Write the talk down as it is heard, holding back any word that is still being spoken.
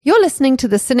You're listening to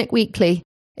the Cynic Weekly.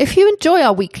 If you enjoy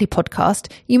our weekly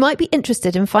podcast, you might be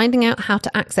interested in finding out how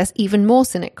to access even more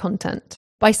Cynic content.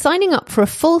 By signing up for a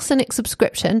full Cynic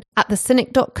subscription at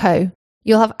thecynic.co,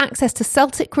 you'll have access to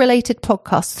Celtic-related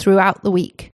podcasts throughout the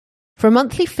week. For a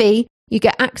monthly fee, you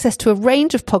get access to a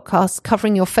range of podcasts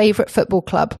covering your favourite football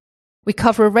club. We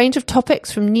cover a range of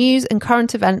topics from news and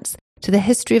current events to the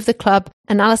history of the club,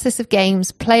 analysis of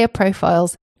games, player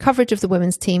profiles, coverage of the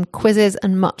women's team, quizzes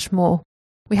and much more.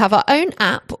 We have our own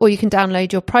app, or you can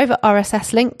download your private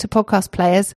RSS link to podcast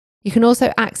players. You can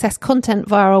also access content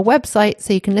via our website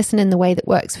so you can listen in the way that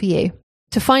works for you.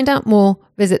 To find out more,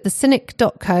 visit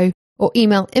thecynic.co or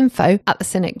email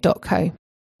info@thecynic.co.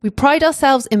 We pride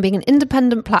ourselves in being an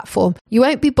independent platform. You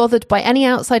won't be bothered by any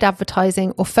outside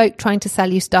advertising or folk trying to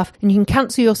sell you stuff, and you can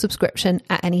cancel your subscription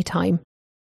at any time.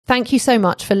 Thank you so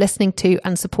much for listening to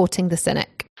and supporting The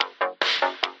Cynic.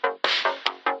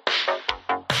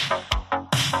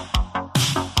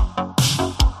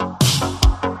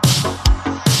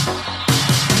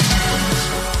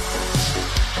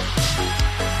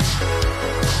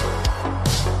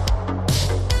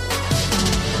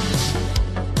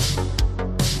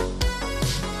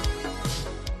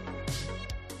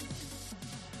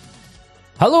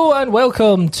 Hello and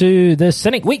welcome to the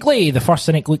Cynic Weekly, the first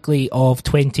Cynic Weekly of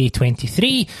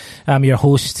 2023. I'm your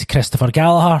host, Christopher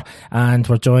Gallagher, and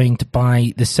we're joined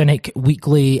by the Cynic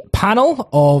Weekly panel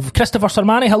of Christopher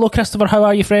Sermanni. Hello, Christopher. How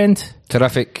are you, friend?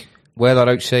 Terrific. Weather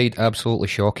outside, absolutely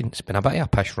shocking. It's been a bit of a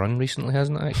pish run recently,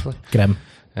 hasn't it, actually? Grim.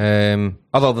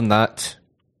 Other than that,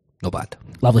 not bad.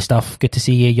 Lovely stuff. Good to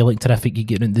see you. You look terrific. You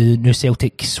get the new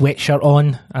Celtic sweatshirt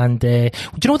on. And do you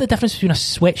know what the difference between a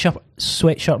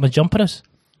sweatshirt and a jumper is?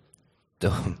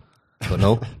 Don't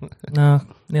know. No,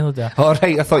 neither do I. All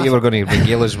right, I thought you were going to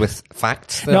regale us with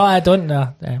facts there. No, I don't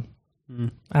know.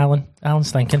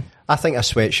 Alan's thinking. I think a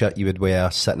sweatshirt you would wear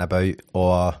sitting about,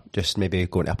 or just maybe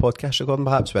going to a podcast recording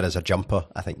perhaps, whereas a jumper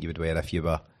I think you would wear if you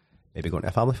were maybe going to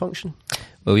a family function.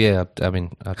 Well, yeah, I mean...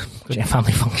 Going to a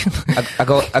family function. I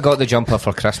got the jumper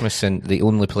for Christmas, and the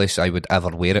only place I would ever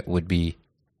wear it would be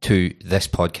to this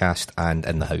podcast and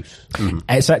in the house. Mm.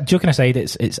 It's joking aside,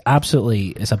 it's absolutely,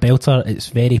 it's a belter. It's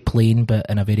very plain, but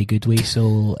in a very good way.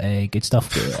 So good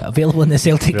stuff available in the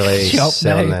Celtic really shop.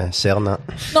 Selling that.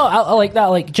 No, I like that.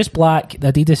 Like just black,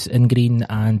 the Adidas in green,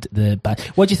 and the badge.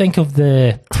 What do you think of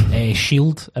the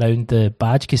shield around the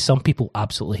badge? Because some people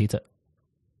absolutely hate it.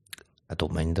 I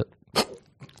don't mind it.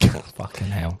 Fucking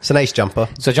hell! It's a nice jumper.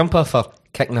 It's a jumper for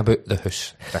kicking about the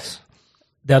house, Chris.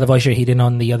 The other voice you're hearing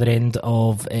on the other end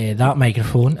of that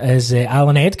microphone is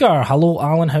Allan Edgar. Hello,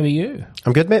 Allan. How are you?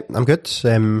 I'm good, mate. I'm good.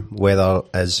 Weather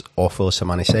is awful, as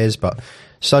Sermanni says, but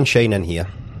sunshine in here.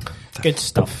 Good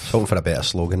stuff. Hoping for a better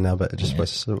slogan there, but it just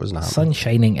wasn't happening. Sun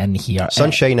shining in here.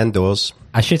 Sunshine indoors.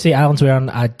 I should say Alan's wearing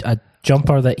a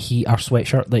jumper that our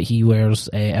sweatshirt that he wears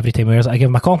every time he wears it. I give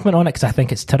him a compliment on it because I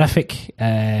think it's terrific.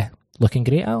 Looking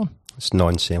great, Allan. It's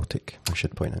non-Celtic, I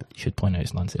should point out. You should point out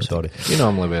it's non-Celtic. Sorry. You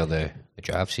normally wear the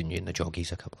I've seen you in the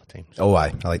joggies a couple of times. Oh,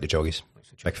 aye. I like the joggies.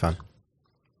 Big fan.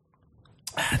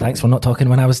 Thanks for not talking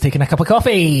when I was taking a cup of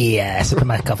coffee. Sipping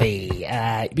my coffee.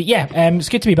 But yeah, it's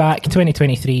good to be back.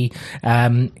 2023.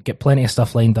 Get plenty of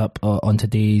stuff lined up on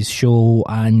today's show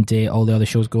and all the other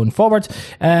shows going forward.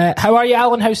 How are you,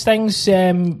 Allan? How's things?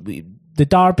 The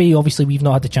derby, obviously we've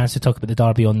not had the chance to talk about the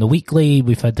derby on the weekly.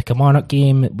 We've had the Kilmarnock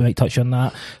game. We might touch on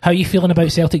that. How are you feeling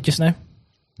about Celtic just now?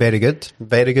 Very good.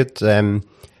 Very good.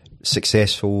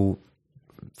 Successful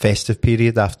festive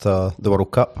period after the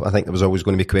World Cup. I think there was always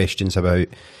going to be questions about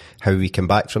how we come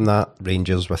back from that.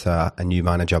 Rangers with a new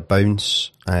manager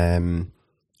bounce,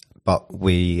 but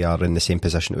we are in the same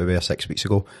position that we were 6 weeks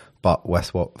ago, but with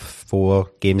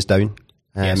 4 games down,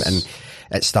 yes. And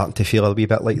it's starting to feel a wee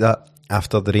bit like that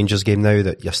after the Rangers game now,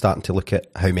 that you're starting to look at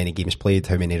how many games played,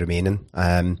 how many remaining,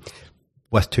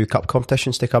 with 2 cup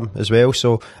competitions to come as well.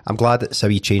 So I'm glad it's a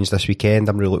wee change this weekend.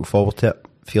 I'm really looking forward to it.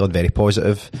 Feeling very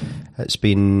positive. It's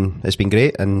been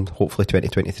great, and hopefully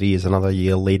 2023 is another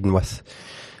year laden with,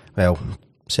 well,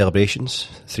 celebrations.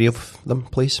 3 of them,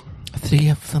 please. 3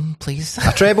 of them, please.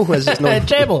 A treble, is it not? A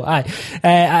treble, aye.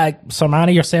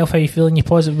 Sermanni, yourself, how are you feeling? You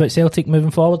positive about Celtic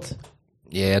moving forward?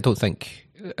 Yeah, I don't think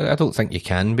you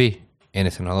can be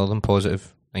anything other than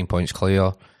positive. 9 points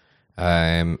clear.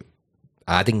 Adding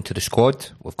to the squad,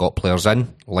 we've got players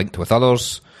in, linked with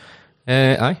others.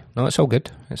 It's all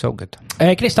good. It's all good.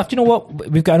 Great stuff. Do you know what?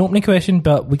 We've got an opening question,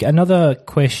 but we get another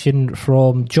question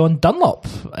from John Dunlop,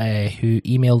 who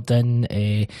emailed in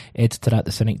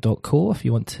editor@thecynic.co if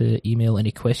you want to email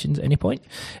any questions at any point.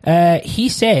 He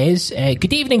says,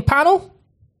 good evening, panel.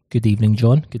 Good evening,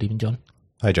 John. Good evening, John.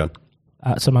 Hi, John.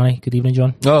 Sermanni. Good evening,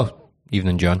 John. Oh,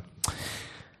 evening, John.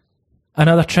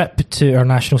 Another trip to our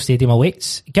national stadium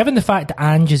awaits. Given the fact that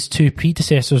Ange's two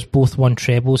predecessors both won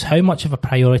trebles, how much of a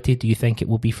priority do you think it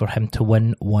will be for him to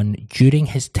win one during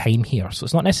his time here? So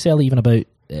it's not necessarily even about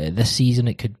this season.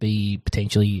 It could be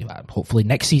potentially, hopefully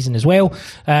next season as well.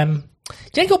 Do you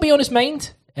think it'll be on his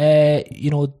mind?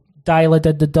 Dyla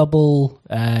did the double,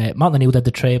 Martin O'Neill did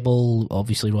the treble,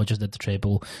 obviously Rodgers did the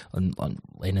treble, and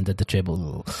Lennon did the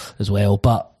treble as well,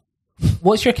 but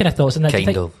what's your kind of thoughts on that?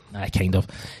 Kind of.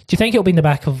 Do you think it'll be in the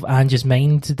back of Ange's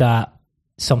mind that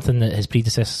something that his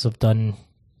predecessors have done, do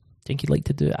you think he'd like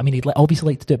to do it? I mean, he'd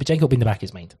obviously like to do it, but do you think it'll be in the back of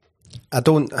his mind? I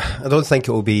don't think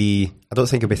it'll be. I don't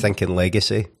think he'll be thinking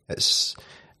legacy. It's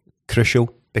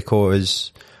crucial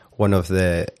because one of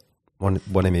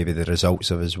maybe the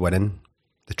results of his winning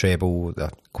the treble,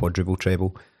 the quadruple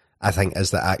treble, I think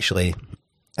is that actually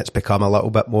it's become a little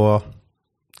bit more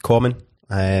common.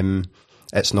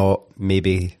 It's not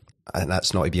maybe, and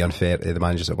that's not to be unfair to the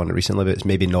managers that won it recently, but it's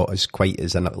maybe not as quite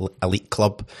as an elite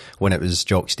club when it was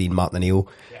Jock Stein, Martin O'Neill,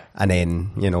 and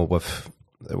then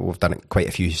we've done it quite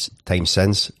a few times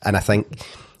since. And I think,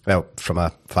 well, from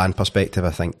a fan perspective,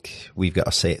 I think we've got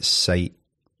a set sight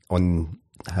on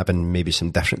having maybe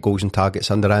some different goals and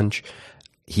targets under Ange.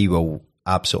 He will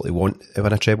absolutely want to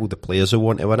win a treble. The players will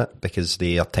want to win it because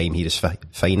their time here is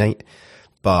finite,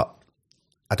 but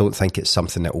I don't think it's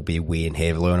something that will be weighing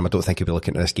heavily on him. I don't think he'll be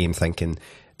looking at this game thinking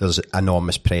there's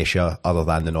enormous pressure other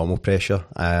than the normal pressure.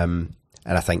 And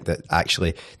I think that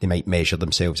actually they might measure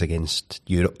themselves against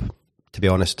Europe, to be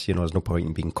honest. There's no point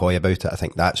in being coy about it. I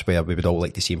think that's where we would all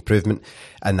like to see improvement.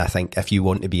 And I think if you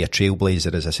want to be a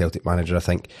trailblazer as a Celtic manager, I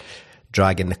think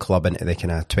dragging the club into the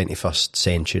kind of 21st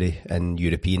century in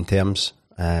European terms,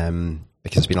 because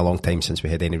it's been a long time since we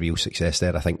had any real success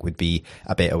there, I think would be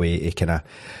a better way to kind of,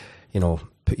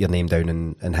 put your name down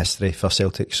in history for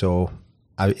Celtic. So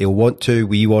we want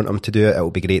him to do it. It'll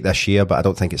be great this year, but I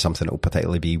don't think it's something that will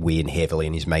particularly be weighing heavily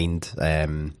in his mind.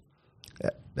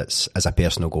 It's, as a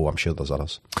personal goal, I'm sure there's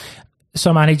others.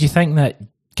 So, Manny, do you think that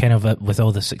kind of with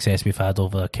all the success we've had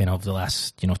over kind of the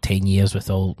last 10 years with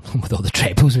all the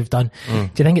trebles we've done, do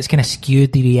you think it's kind of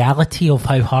skewed the reality of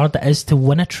how hard it is to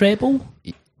win a treble?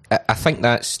 I think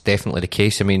that's definitely the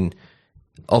case. I mean,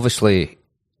 obviously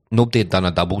nobody had done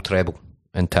a double treble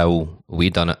until we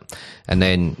done it, and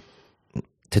then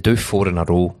to do 4 in a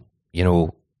row,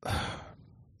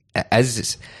 it is.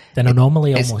 It's an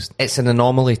anomaly almost. It's an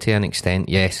anomaly to an extent,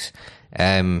 yes.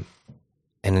 And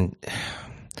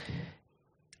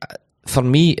for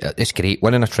me, it's great.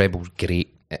 Winning a treble's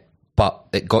great, but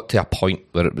it got to a point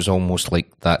where it was almost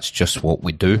like that's just what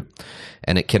we do,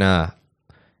 and it kind of.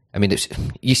 I mean,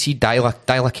 you see,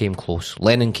 Dyla came close.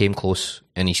 Lennon came close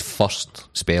in his first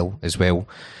spell as well.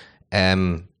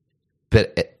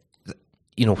 But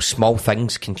small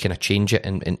things can kind of change it,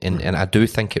 and I do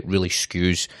think it really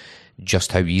skews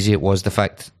just how easy it was. The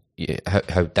fact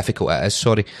how difficult it is.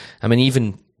 Sorry, I mean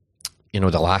even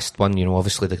the last one.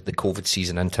 Obviously the COVID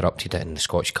season interrupted it, and the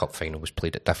Scottish Cup final was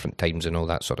played at different times and all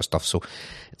that sort of stuff. So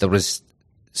there was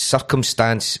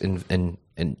circumstance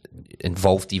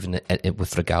involved even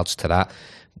with regards to that.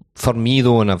 For me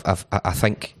though, and I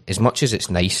think as much as it's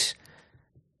nice.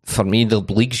 For me, the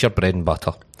league's your bread and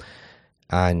butter,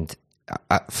 and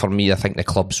for me, I think the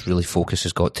club's really focus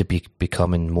has got to be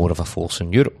becoming more of a force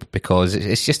in Europe, because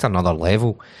it's just another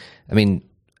level. I mean,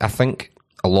 I think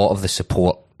a lot of the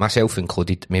support, myself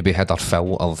included, maybe had our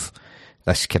fill of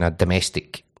this kind of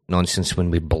domestic nonsense when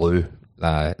we blew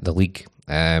the league,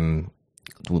 going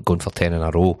for 10 in a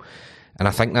row, and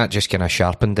I think that just kind of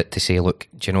sharpened it to say, look,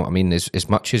 do you know what I mean? As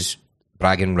much as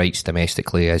bragging rights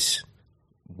domestically is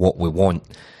what we want,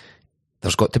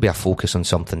 there's got to be a focus on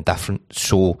something different.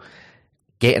 So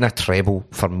getting a treble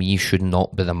for me should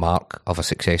not be the mark of a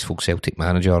successful Celtic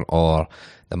manager, or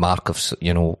the mark of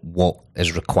what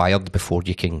is required before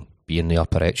you can be in the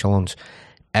upper echelons.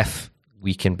 If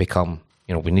we can become,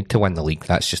 we need to win the league,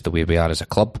 that's just the way we are as a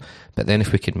club, but then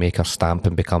if we can make our stamp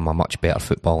and become a much better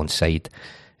footballing side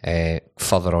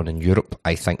further on in Europe,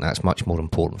 I think that's much more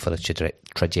important for the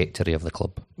trajectory of the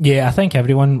club. Yeah, I think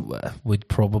everyone would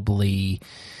probably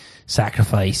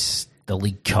sacrifice the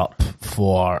League Cup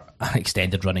for an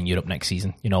extended run in Europe next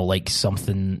season. Like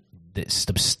something that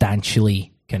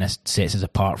substantially kind of sets us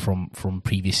apart from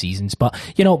previous seasons. But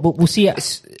we'll see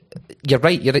it. You're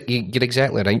right. You're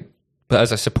exactly right. But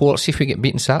as a supporter, see if we get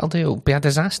beaten Saturday, it'll be a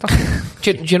disaster.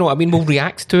 do you know what I mean? We'll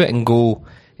react to it and go.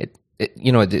 I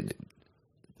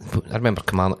remember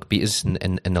Kilmarnock beat us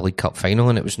in the League Cup final,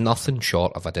 and it was nothing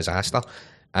short of a disaster.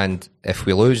 And if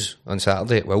we lose on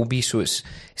Saturday, it will be. So it's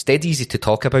dead easy to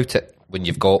talk about it when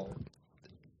you've got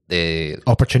the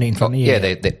opportunity in front of you.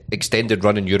 The extended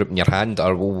run in Europe in your hand,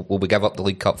 or will we give up the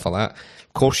League Cup for that?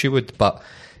 Of course you would, but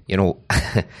you know,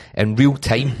 in real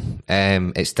time,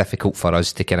 it's difficult for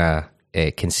us to kind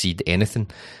of concede anything.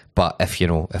 But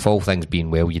if all things being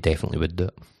well, you definitely would do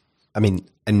it. I mean,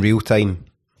 in real time,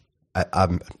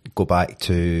 I go back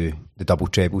to the double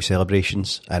treble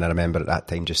celebrations, and I remember at that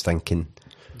time just thinking,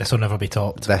 this will never be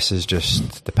topped. This is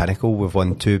just the pinnacle. We've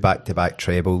won 2 back-to-back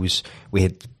trebles. We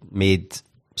had made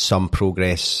some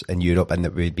progress in Europe in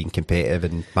that we'd been competitive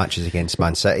in matches against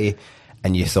Man City,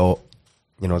 and you thought,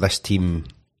 you know, this team,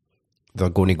 they're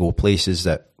going to go places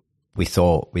that we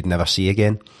thought we'd never see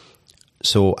again.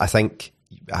 So I think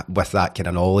with that kind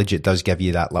of knowledge, it does give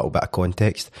you that little bit of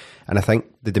context. And I think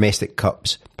the domestic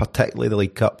cups, particularly the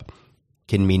League Cup,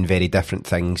 can mean very different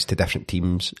things to different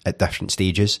teams at different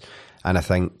stages. And I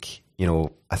think, you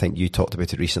know, you talked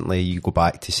about it recently. You go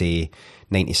back to, say,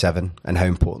 97 and how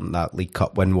important that League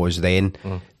Cup win was then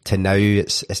to now.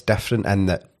 It's different in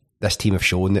that this team have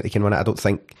shown that they can win it. I don't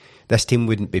think this team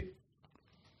wouldn't be,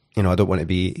 you know, they wouldn't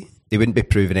be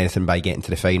proving anything by getting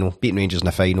to the final. Beating Rangers in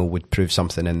the final would prove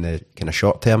something in the kind of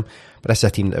short term. But this is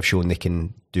a team that have shown they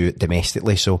can do it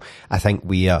domestically. So I think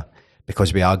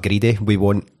because we are greedy, we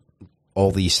want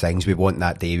all these things. We want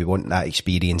that day. We want that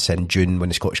experience in June when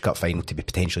the Scottish Cup final to be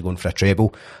potentially going for a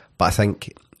treble. But I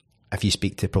think if you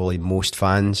speak to probably most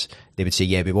fans, they would say,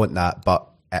 yeah, we want that. But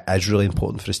it is really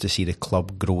important for us to see the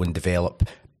club grow and develop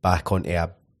back onto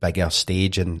a bigger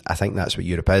stage. And I think that's what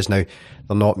Europe is now.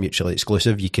 They're not mutually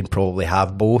exclusive. You can probably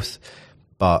have both,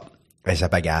 but it's a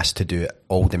big ask to do it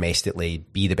all domestically,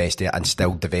 be the best at it, and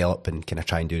still develop and kind of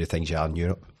try and do the things you are in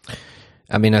Europe.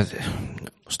 I mean, I'm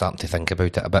starting to think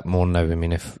about it a bit more now. I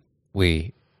mean, if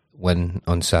we win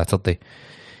on Saturday,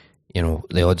 you know,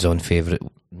 the odds-on favourite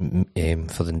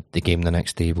for the game the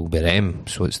next day will be them.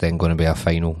 So it's then going to be a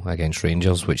final against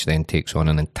Rangers, which then takes on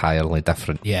an entirely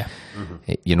different,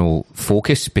 you know,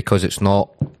 focus, because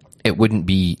it wouldn't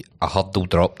be a hurdle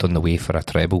dropped on the way for a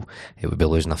treble. It would be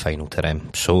losing a final to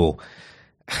them. So,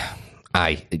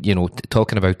 you know,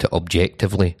 talking about it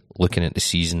objectively, looking at the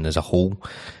season as a whole,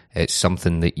 it's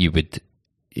something that you would,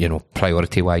 you know,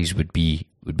 priority-wise would be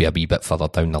a wee bit further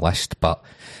down the list. But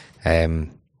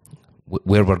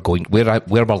where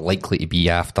we're likely to be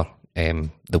after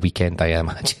the weekend, I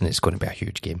imagine it's going to be a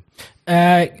huge game.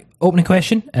 Opening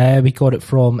question, we got it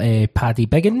from Paddy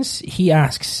Biggins. He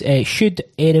asks, should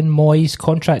Aaron Moyes'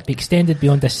 contract be extended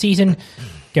beyond this season,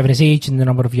 given his age and the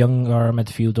number of younger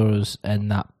midfielders in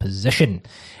that position?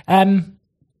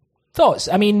 Thoughts?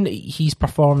 I mean, he's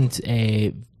performed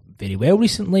very well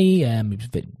recently. He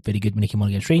was very good when he came on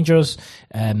against Rangers.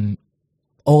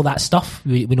 All that stuff.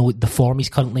 We know the form he's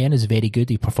currently in is very good.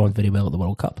 He performed very well at the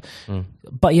World Cup.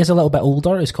 But he is a little bit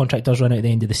older. His contract does run out at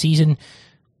the end of the season.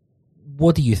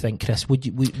 What do you think, Chris? Would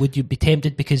you be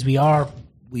tempted? Because we're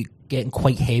getting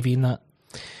quite heavy in that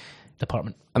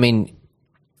department. I mean,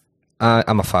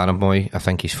 I'm a fan of Moy. I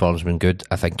think his form's been good.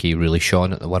 I think he really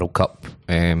shone at the World Cup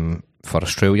for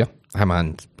Australia. Him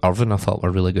and Irvine, I thought,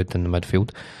 were really good in the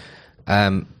midfield.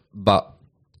 But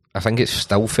I think it's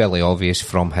still fairly obvious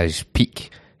from his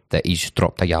peak that he's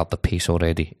dropped a yard of pace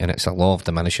already, and it's a law of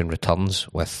diminishing returns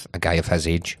with a guy of his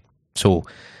age. So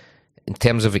in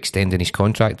terms of extending his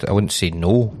contract, I wouldn't say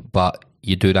no, but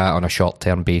you do that on a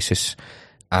short-term basis,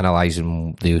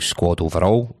 analysing the squad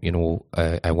overall. You know,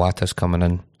 Iwata's coming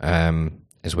in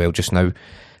as well just now,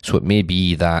 so it may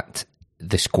be that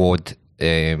the squad,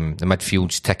 the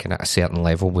midfield's ticking at a certain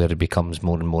level where he becomes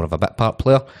more and more of a bit part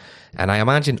player. And I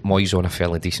imagine Moyes on a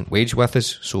fairly decent wage with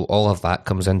us, so all of that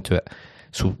comes into it.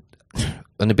 So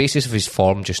on the basis of his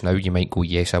form just now, you might go,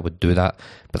 yes, I would do that.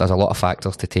 But there's a lot of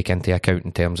factors to take into account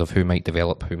in terms of who might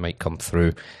develop, who might come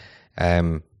through.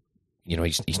 You know,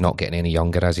 he's not getting any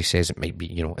younger, as he says. It might be,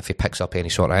 you know, if he picks up any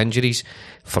sort of injuries.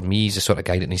 For me, he's the sort of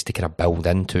guy that needs to kind of build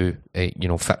into, you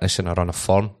know, fitness and a run of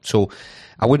form. So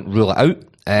I wouldn't rule it out,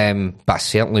 but I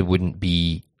certainly wouldn't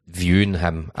be viewing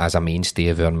him as a mainstay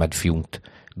of our midfield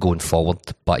going forward.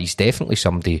 But he's definitely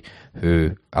somebody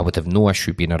who I would have no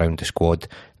issue being around the squad in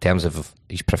terms of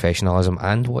his professionalism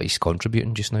and what he's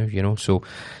contributing just now, you know. So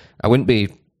I wouldn't be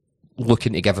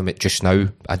looking to give him it just now.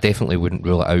 I definitely wouldn't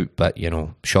rule it out, but, you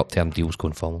know, short-term deals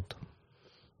going forward.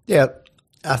 Yeah,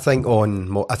 I think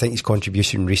his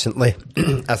contribution recently,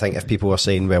 I think if people are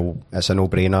saying, well, it's a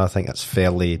no-brainer, I think it's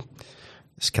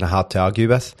kind of hard to argue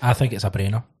with. I think it's a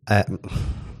brainer.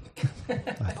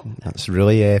 That's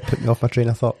really put me off my train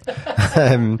of thought.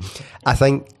 I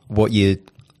think what you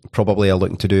probably are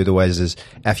looking to do, though, is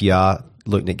if you are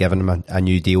looking at giving him a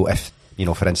new deal, if, you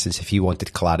know, for instance, if you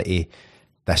wanted clarity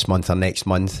this month or next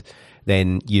month,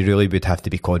 then you really would have to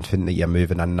be confident that you're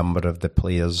moving a number of the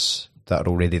players that are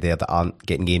already there that aren't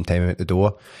getting game time out the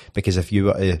door. Because if you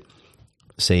were to,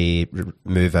 say,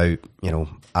 move out,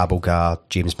 Abelgar,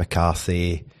 James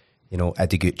McCarthy,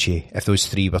 Idiguchi, if those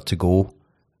three were to go,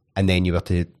 and then you were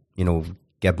to,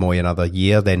 give Moy another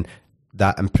year, then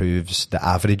that improves the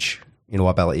average,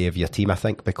 ability of your team, I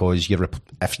think, because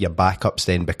if your backups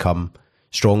then become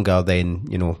stronger, then,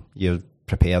 you're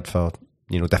prepared for,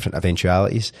 different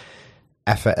eventualities.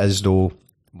 If it is, though,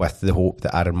 with the hope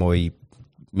that Aaron Moy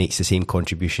makes the same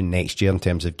contribution next year in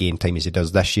terms of game time as he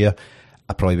does this year,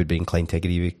 I probably would be inclined to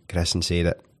agree with Chris and say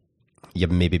that you're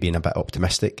maybe being a bit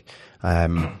optimistic.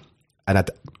 And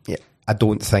I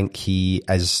don't think he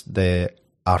is the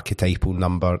archetypal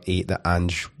number 8 that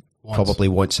Ange probably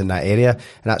wants in that area. And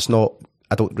that's not,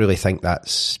 I don't really think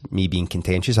that's me being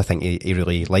contentious. I think he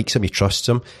really likes him, he trusts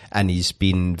him, and he's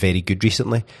been very good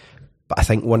recently. But I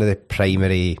think one of the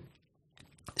primary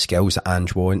skills that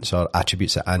Ange wants, or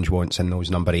attributes that Ange wants in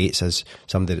those number 8s, is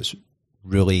somebody that's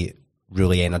really,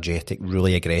 really energetic,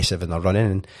 really aggressive in their running.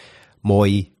 And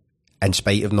Moy, in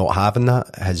spite of not having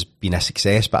that, has been a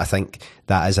success. But I think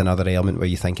that is another element where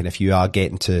you're thinking if you are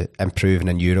getting to improving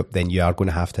in Europe, then you are going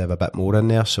to have a bit more in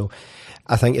there. So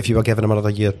I think if you were giving him another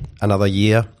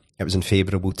year, it was in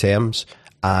favourable terms,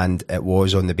 and it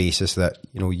was on the basis that,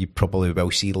 you probably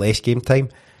will see less game time,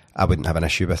 I wouldn't have an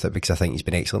issue with it, because I think he's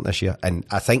been excellent this year. And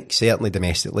I think certainly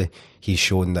domestically, he's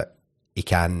shown that he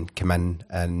can come in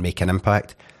and make an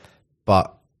impact.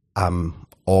 But I'm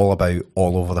all about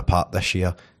all over the park this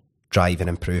year, drive and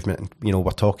improvement. And,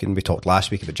 we talked last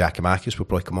week about Giakoumakis, we'll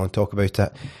probably come on and talk about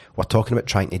it. We're talking about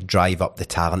trying to drive up the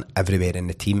talent everywhere in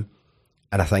the team.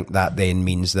 And I think that then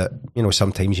means that,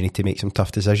 sometimes you need to make some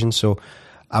tough decisions. So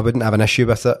I wouldn't have an issue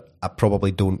with it.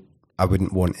 I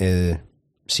wouldn't want to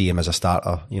see him as a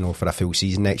starter, for a full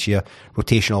season next year.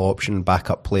 Rotational option,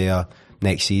 backup player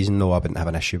next season, no, I wouldn't have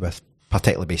an issue with,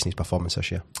 particularly based on his performance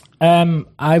this year.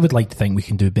 I would like to think we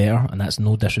can do better, and that's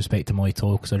no disrespect to Moy at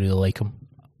all, because I really like him.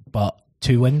 But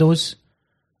 2 windows,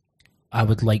 I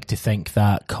would like to think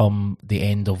that come the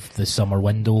end of the summer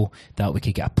window, that we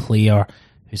could get a player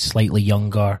who's slightly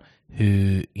younger,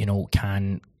 who,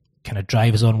 can kind of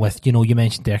drive us on with, you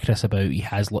mentioned there, Chris, about he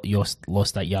has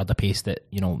lost that yard of pace that,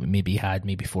 maybe he had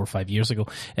maybe 4 or 5 years ago.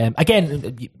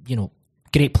 Again,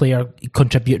 great player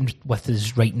contributing with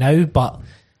us right now, but,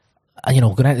 going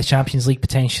out to the Champions League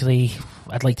potentially,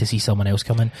 I'd like to see someone else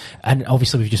come in. And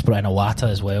obviously we've just brought in Iwata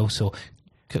as well, so...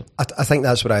 I think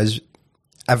that's what it is.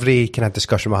 Every kind of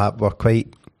discussion we have, we're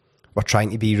trying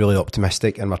to be really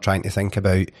optimistic, and we're trying to think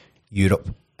about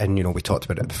Europe. And, we talked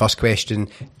about it in the first question.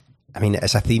 I mean,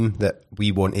 it's a theme that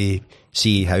we want to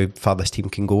see how far this team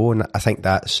can go, and I think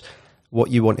that's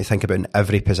what you want to think about in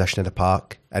every position of the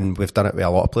park. And we've done it with a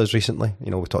lot of players recently.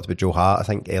 We talked about Joe Hart, I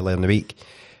think, earlier in the week.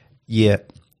 Yeah,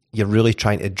 you're really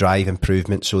trying to drive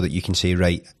improvement so that you can say,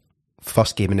 right,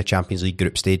 first game in the Champions League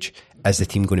group stage, is the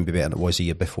team going to be better than it was the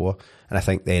year before? And I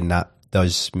think then that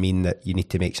does mean that you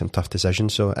need to make some tough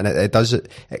decisions. So, and it does,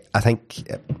 I think,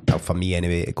 for me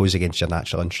anyway, it goes against your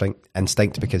natural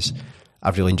instinct, because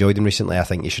I've really enjoyed him recently. I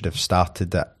think you should have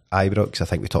started at Ibrox. I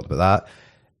think we talked about that.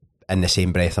 In the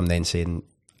same breath, I'm then saying,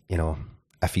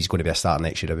 if he's going to be a starter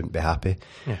next year, I wouldn't be happy.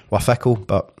 Yeah. We're fickle,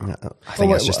 but I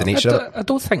think that's just the nature of it. I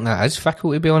don't think that is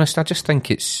fickle, to be honest. I just think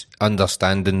it's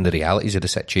understanding the realities of the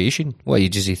situation. What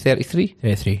age is he, 33?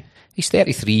 33. He's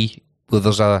 33. Well,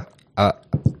 there's a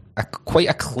quite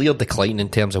a clear decline in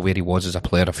terms of where he was as a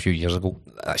player a few years ago.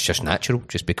 That's just natural,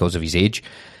 just because of his age.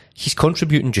 He's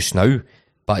contributing just now,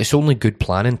 but it's only good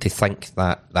planning to think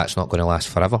that that's not going to last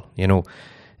forever.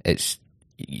 It's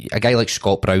a guy like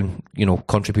Scott Brown,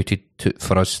 contributed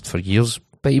for us for years,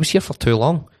 but he was here for too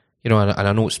long. And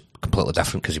I know it's completely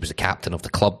different because he was the captain of the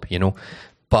club,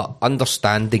 but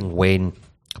understanding when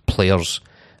players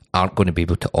aren't going to be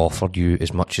able to offer you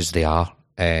as much as they are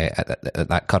at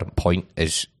that current point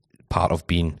is part of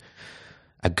being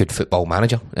a good football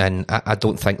manager, and I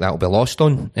don't think that will be lost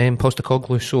on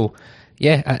Postecoglou. So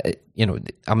yeah,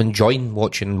 I'm enjoying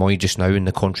watching Moy just now and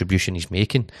the contribution he's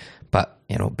making, but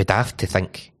be daft to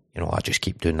think I just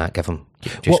keep doing that, kind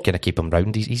of keep him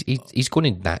round. He's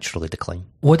going to naturally decline.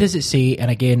 What does it say?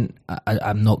 And again,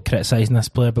 I'm not criticising this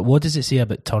player, but what does it say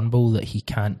about Turnbull that he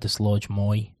can't dislodge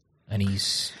Moy and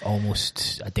he's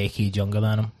almost a decade younger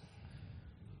than him?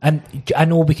 And I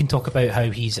know we can talk about how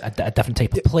he's a different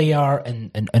type of player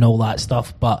and all that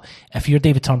stuff, but if you're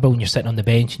David Turnbull and you're sitting on the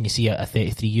bench and you see a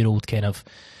 33-year-old kind of,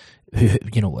 who,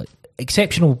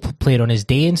 exceptional player on his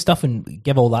day and stuff, and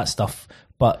give all that stuff,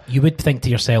 but you would think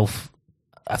to yourself,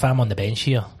 if I'm on the bench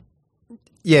here...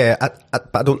 Yeah, but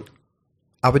I don't...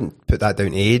 I wouldn't put that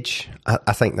down to age.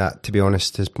 I think that, to be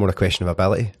honest, is more a question of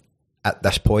ability. At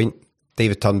this point,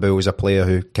 David Turnbull was a player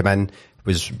who came in,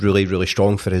 was really, really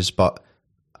strong for us, but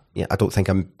yeah, I don't think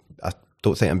I'm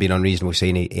being unreasonable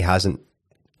saying he hasn't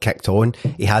kicked on.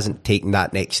 He hasn't taken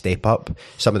that next step up.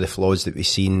 Some of the flaws that we've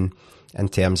seen in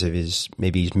terms of his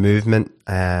movement,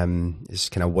 his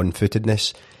kind of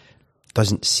one-footedness,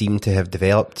 doesn't seem to have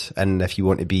developed. And if you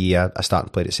want to be a starting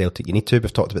player at Celtic, you need to.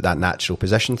 We've talked about that natural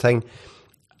position thing.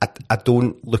 I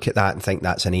don't look at that and think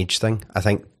that's an age thing. I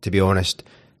think, to be honest,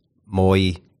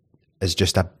 Moy is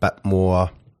just a bit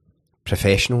more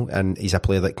professional, and he's a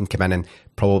player that can come in and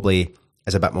probably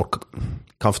is a bit more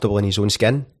comfortable in his own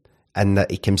skin, and that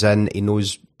he comes in, he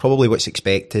knows probably what's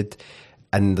expected,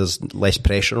 and there's less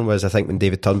pressure on him. Whereas I think when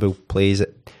David Turnbull plays,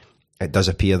 it does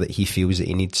appear that he feels that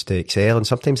he needs to excel, and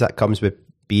sometimes that comes with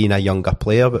being a younger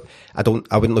player. But I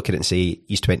wouldn't look at it and say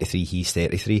he's 23, he's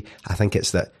 33. I think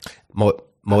it's that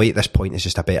Moy at this point is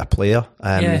just a better player,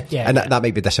 and that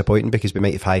might be disappointing because we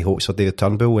might have high hopes for David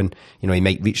Turnbull, and he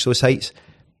might reach those heights.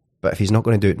 But if he's not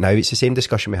going to do it now, it's the same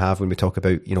discussion we have when we talk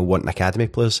about wanting academy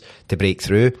players to break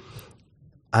through.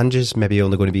 Ange's maybe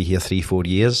only going to be here 3-4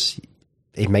 years.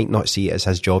 He might not see it as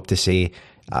his job to say,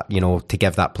 to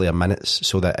give that player minutes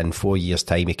so that in 4 years'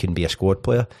 time he can be a squad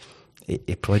player. He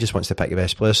probably just wants to pick the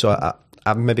best player. So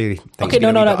I maybe think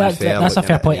that's a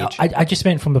fair point. I just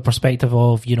meant from the perspective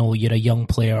of you're a young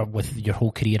player with your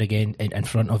whole career again in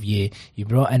front of you. You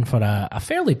brought in for a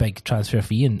fairly big transfer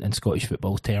fee in Scottish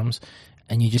football terms,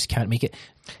 and you just can't make it.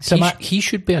 So he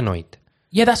should be annoyed.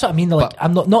 Yeah, that's what I mean. Like,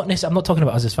 I'm not talking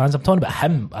about us as fans. I'm talking about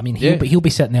him. I mean, he'll be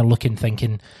sitting there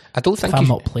thinking. I don't think I'm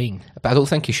not playing. But I don't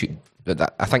think he should.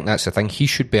 I think that's the thing. He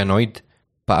should be annoyed,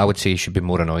 but I would say he should be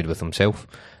more annoyed with himself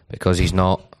because he's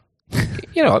not.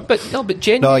 But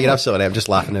genuinely. No, you're absolutely right. I'm just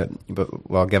laughing at, but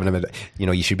giving him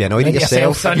you should be annoyed at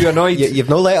yourself. You're annoyed. You've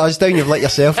not let us down. You've let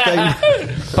yourself down.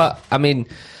 But I mean,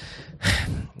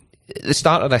 the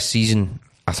start of this season,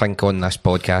 I think on this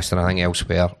podcast and I think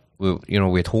elsewhere, we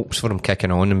had hopes for him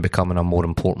kicking on and becoming a more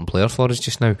important player for us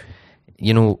just now.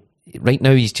 Right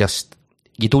now he's just,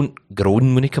 you don't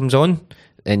groan when he comes on,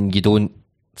 and you don't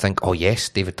think, oh yes,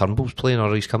 David Turnbull's playing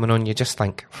or he's coming on. You just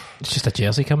think it's just a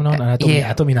jersey coming on. And I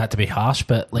don't mean that to be harsh,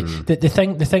 but like the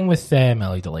thing with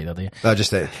Millie Delight, do you? No,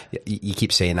 just that you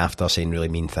keep saying after saying really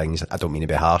mean things. I don't mean to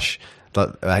be harsh,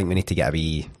 but I think we need to get a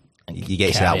wee. You get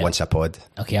to say that once a pod.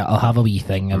 Okay, I'll have a wee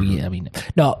thing.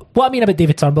 No, what I mean about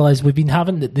David Turnbull is we've been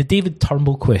having the David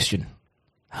Turnbull question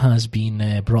has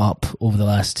been brought up over the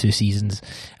last 2 seasons,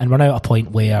 and we're now at a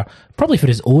point where probably for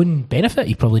his own benefit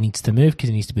he probably needs to move because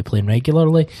he needs to be playing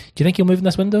regularly. Do you think he'll move in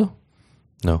this window?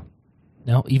 No,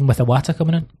 even with Iwata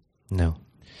coming in? No.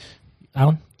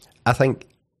 Allan? I think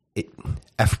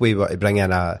if we were to bring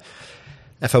in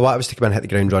if Iwata was to come in and hit the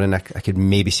ground running, I could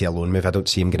maybe see a loan move. I don't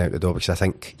see him getting out the door because I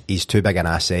think he's too big an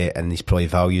asset and he's probably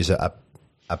values at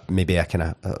maybe a kind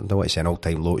of, I don't want to say an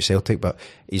all-time low at Celtic, but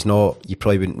he's not, you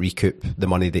probably wouldn't recoup the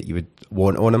money that you would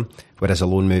want on him, whereas a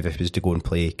loan move, if he was to go and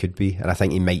play, could be, and I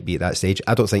think he might be at that stage.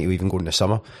 I don't think he'll even go in the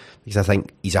summer, because I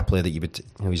think he's a player that you would,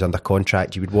 he's under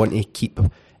contract, you would want to keep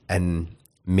and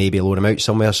maybe loan him out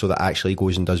somewhere so that actually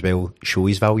goes and does well, show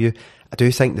his value. I do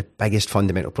think the biggest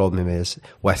fundamental problem is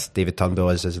with David Turnbull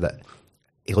is that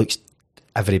he looks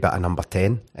every bit a number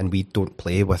 10, and we don't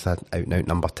play with an out-and-out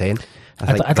number 10.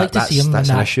 I'd like to see him that's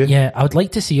in an issue. Yeah, I would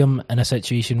like to see him in a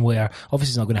situation where,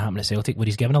 obviously it's not going to happen at Celtic, where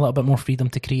he's given a little bit more freedom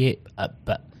to create,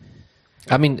 but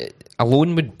I mean, a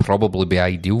loan would probably be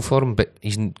ideal for him, but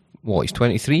he's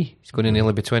 23, he's going to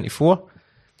nearly be 24.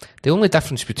 The only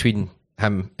difference between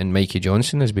him and Mikey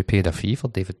Johnson is we paid a fee for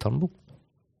David Turnbull.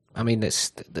 I mean, it's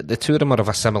the two of them are of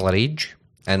a similar age,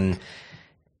 and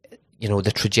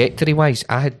the trajectory wise,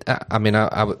 I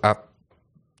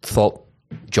thought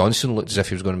Johnson looked as if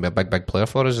he was going to be a big player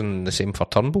for us, and the same for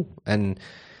Turnbull. And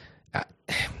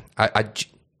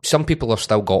some people have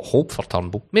still got hope for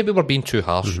Turnbull. Maybe we're being too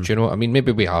harsh, do you know what I mean?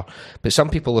 Maybe we are, but some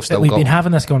people have still. We've been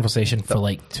having this conversation for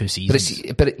like 2 seasons.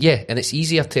 And it's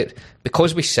easier to,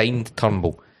 because we signed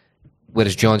Turnbull,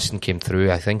 whereas Johnson came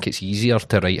through. I think it's easier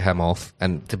to write him off.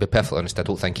 And to be perfectly honest, I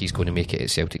don't think he's going to make it at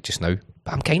Celtic just now.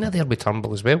 But I'm kind of there with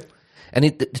Turnbull as well. And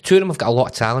the two of them have got a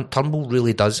lot of talent. Turnbull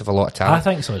really does have a lot of talent. I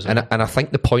think so as well. And I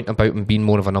think the point about him being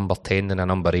more of a number 10 than a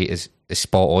number 8 is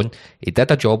spot on. He did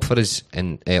a job for us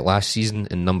in last season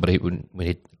in number 8 when we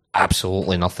had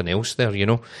absolutely nothing else there,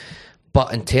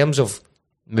 But in terms of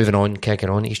moving on, kicking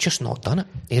on, he's just not done it.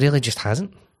 He really just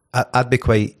hasn't. I'd be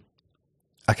quite...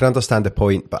 I can understand the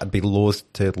point, but I'd be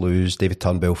loath to lose David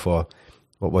Turnbull for,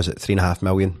 what was it, $3.5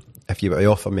 million if you were to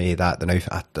offer me that, then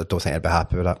I don't think I'd be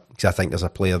happy with that, because I think there's a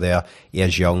player there. He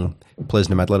is young, plays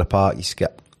in the middle of the park. He's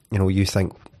got, you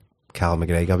think Callum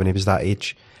McGregor when he was that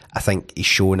age. I think he's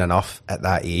shown enough at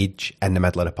that age in the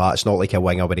middle of the park. It's not like a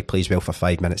winger where he plays well for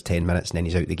 5 minutes, 10 minutes, and then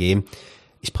he's out the game.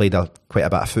 He's played quite a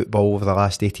bit of football over the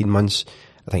last 18 months.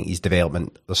 I think his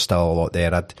development, there's still a lot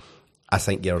there. I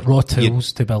think you're raw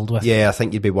tools to build with. Yeah, I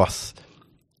think you'd be worth.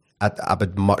 I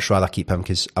would much rather keep him,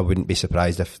 because I wouldn't be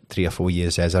surprised if 3 or 4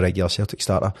 years as a regular Celtic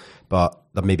starter. But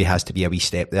there maybe has to be a wee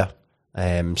step there.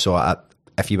 So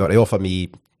if you were to offer me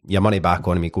your money back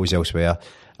on him, he goes elsewhere,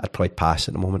 I'd probably pass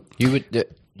at the moment.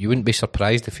 You wouldn't be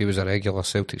surprised if he was a regular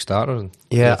Celtic starter in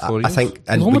 3 or 4 years? I think.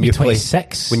 And He'll when you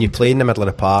 26. when you play in the middle of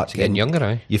the park, Getting younger,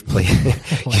 eh? You've played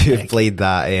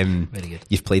that. Very good.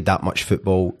 You've played that much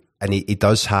football, and he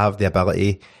does have the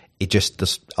ability.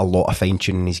 There's a lot of fine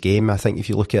tuning in his game. I think if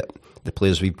you look at the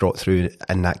players we brought through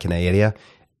in that kind of area,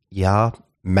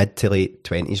 mid to late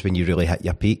 20s when you really hit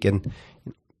your peak, and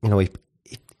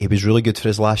he was really good for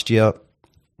his last year.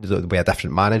 We had a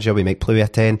different manager. We might play with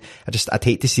a 10. I'd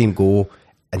hate to see him go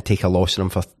and take a loss on him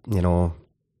for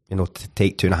to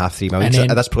take 2.5, 3 million. Then,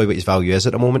 that's probably what his value is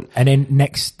at the moment. And then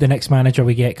the next manager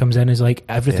we get comes in is like,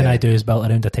 everything I do is built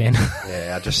around a 10.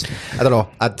 Yeah, I don't know.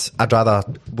 I'd rather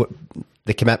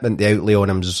the commitment, the outlay on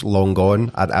him's long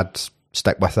gone. I'd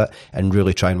stick with it and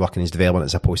really try and work on his development,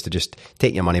 as opposed to just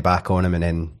take your money back on him and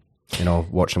then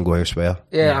watch him go elsewhere.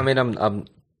 Yeah, I mean, I'm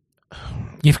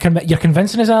You're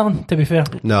convincing us, Allan, to be fair.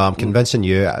 No, I'm convincing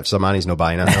you. If Sermanni's not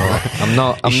buying it, no. I'm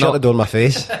not. I'm shut not the door in my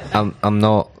face. I'm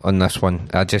not on this one.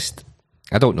 I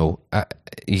don't know. I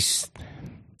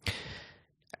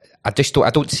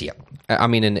don't see it. I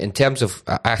mean, in terms of,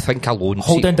 I think alone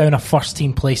holding down a first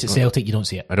team place at Celtic, you don't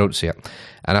see it. I don't see it,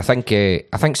 and I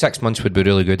think 6 months would be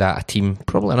really good at a team,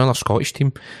 probably another Scottish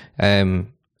team. No,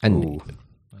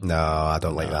 I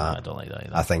don't like that. I don't like that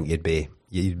either. I think you'd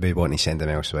be wanting to send him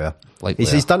elsewhere. Like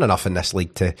he's done enough in this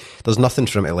league there's nothing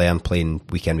for him to learn playing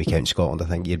week in, week out in Scotland. I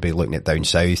think you'd be looking at down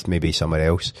south, maybe somewhere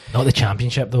else. Not the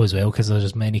Championship though as well, because there's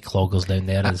as many cloggers down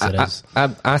there as there is.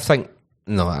 I think,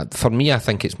 no, for me, I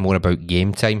think it's more about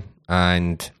game time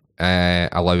and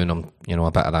allowing him,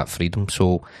 a bit of that freedom.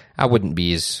 So I wouldn't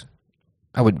be as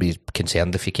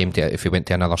concerned if he went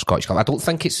to another Scottish club. I don't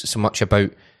think it's so much about.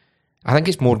 I think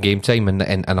it's more game time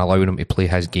and allowing him to play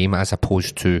his game, as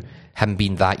opposed to him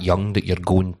being that young that you're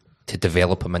going to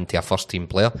develop him into a first team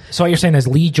player. So what you're saying is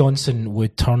Lee Johnson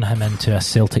would turn him into a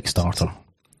Celtic starter?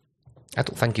 I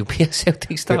don't think he'll be a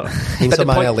Celtic starter. He's a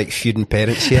man of like feuding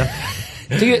parents here.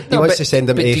 He wants to send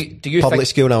him to public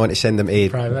school, and I want to send him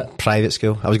to private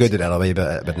school. I was going to do it the other way,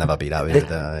 but it would never be that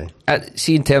way.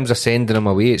 See, in terms of sending him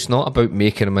away, it's not about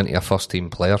making him into a first team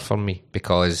player for me,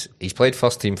 because he's played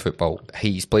first team football.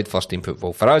 He's played first team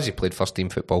football for us. He played first team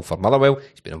football for Motherwell.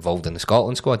 He's been involved in the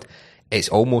Scotland squad. It's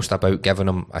almost about giving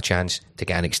him a chance to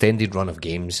get an extended run of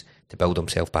games to build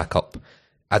himself back up.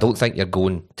 I don't think you're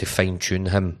going to fine tune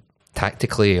him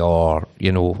tactically or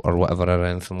whatever or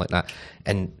anything like that.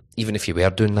 And even if you were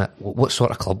doing that, what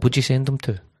sort of club would you send him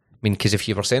to? I mean, because if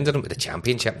you were sending him to the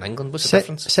Championship in England, what's the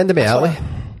difference? Send him to Italy.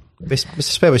 This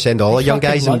is where we send all the young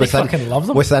guys, and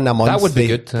within a month, that would be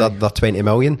good. They're 20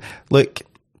 million. Look,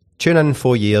 tune in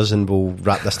 4 years and we'll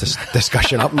wrap this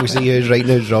discussion up and we'll see who's right and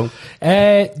who's wrong.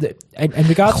 In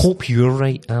regards, I hope you're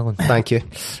right, Allan. Thank you.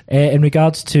 In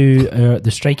regards to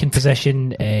the striking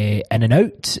position, in and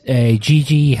out,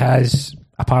 Gigi has,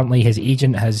 apparently his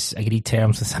agent has agreed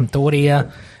terms with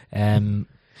Sampdoria,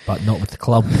 but not with the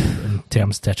club in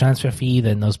terms to a transfer fee.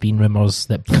 Then there's been rumours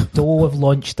that Bordeaux have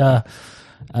launched a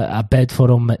bid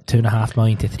for him at 2.5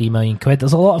 million to 3 million quid.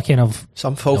 There's a lot of kind of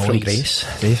some fall from grace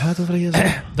they've had over the years.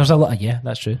 There's a lot,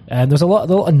 that's true. There's a lot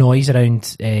of noise around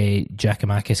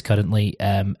Giacomakis currently,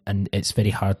 and it's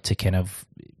very hard to kind of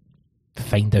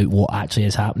find out what actually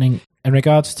is happening. In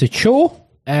regards to Cho,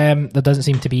 there doesn't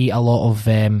seem to be a lot of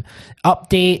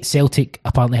update. Celtic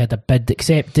apparently had a bid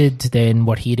accepted. Then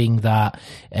we're hearing that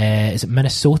is it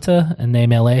Minnesota and the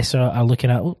MLS are looking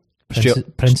at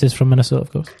Prince is from Minnesota,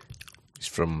 of course. He's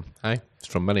from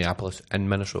Minneapolis in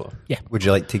Minnesota. Yeah. Would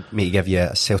you like me to give you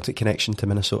a Celtic connection to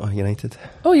Minnesota United?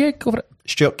 Oh yeah, go for it.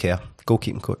 Stuart Kerr,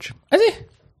 goalkeeping coach. Is he?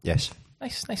 Yes.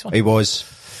 Nice one. He was.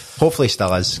 Hopefully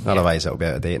still is. Yeah. Otherwise it'll be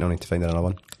out of date and I'll need to find another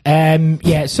one.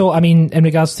 So I mean, in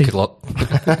regards to good luck.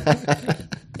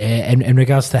 in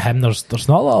regards to him, there's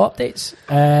not a lot of updates.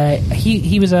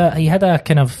 He had a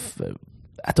kind of,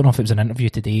 I don't know if it was an interview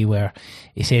today where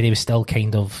he said he was still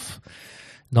kind of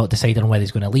not deciding on whether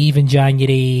he's going to leave in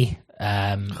January.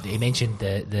 He mentioned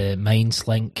the Mainz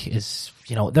link is,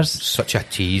 there's such a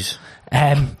tease.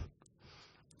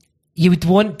 You would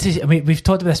want to. I mean, we've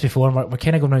talked about this before, and we're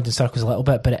kind of going round in circles a little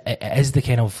bit, but it is the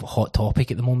kind of hot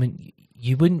topic at the moment.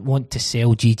 You wouldn't want to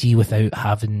sell GG without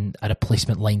having a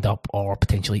replacement lined up or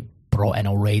potentially brought in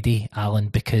already, Allan,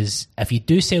 because if you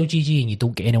do sell GG and you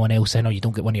don't get anyone else in, or you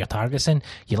don't get one of your targets in,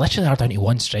 you literally are down to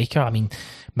one striker. I mean,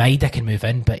 Maida can move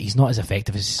in, but he's not as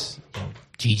effective as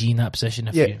GG in that position.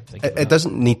 It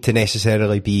doesn't need to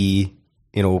necessarily be,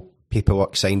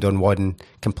 paperwork signed on one,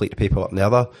 complete the paperwork on the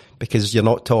other, because you're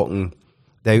not talking,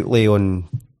 the outlay on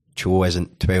Cho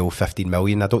isn't 12, 15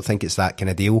 million. I don't think it's that kind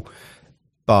of deal,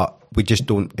 but we just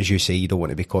don't, as you say, you don't want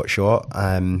to be caught short.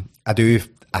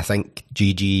 I think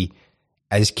GG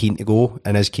is keen to go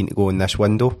and is keen to go in this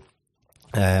window.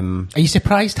 Are you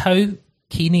surprised how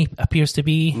keen he appears to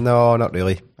be? No, not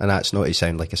really. And that's not to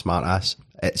sound like a smart ass.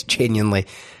 It's genuinely,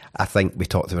 I think we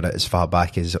talked about it as far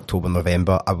back as October,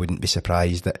 November. I wouldn't be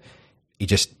surprised that he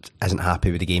just isn't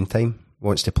happy with the game time.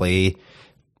 Wants to play,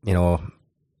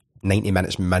 90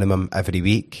 minutes minimum every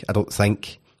week. I don't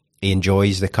think he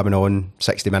enjoys the coming on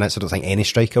 60 minutes. I don't think any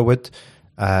striker would.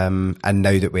 And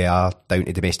now that we are down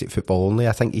to domestic football only,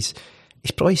 I think he's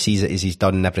probably sees it as he's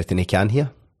done everything he can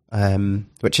here,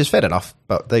 which is fair enough.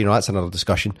 But that's another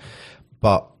discussion.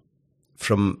 But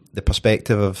from the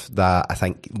perspective of that, I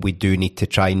think we do need to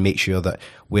try and make sure that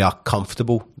we are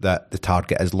comfortable that the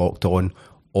target is locked on,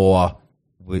 or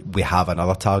we have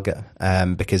another target.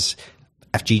 Because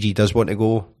if GG does want to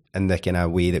go in the kind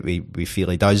of way that we feel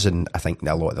he does, and I think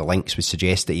a lot of the links would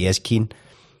suggest that he is keen,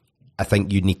 I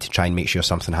think you need to try and make sure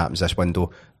something happens this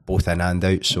window, both in and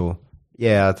out. So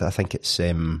yeah, I think it's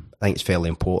fairly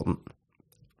important.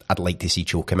 I'd like to see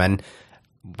Cho come in.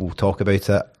 We'll talk about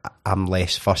it. I'm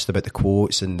less fussed about the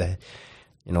quotes and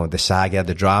the saga,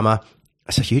 the drama.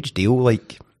 It's a huge deal.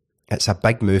 Like, it's a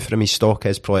big move for him. His stock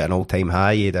is probably at an all-time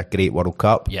high. He had a great World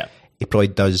Cup. Yeah. He probably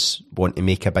does want to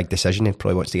make a big decision. He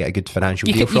probably wants to get a good financial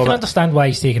deal from it. You can understand why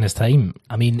he's taking his time.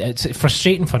 I mean, it's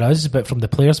frustrating for us, but from the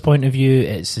player's point of view,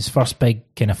 it's his first big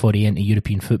kind of foray into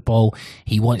European football.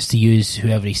 He wants to use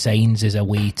whoever he signs as a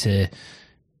way to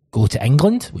go to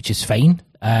England, which is fine.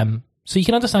 So you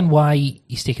can understand why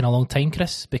he's taking a long time,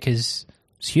 Chris, because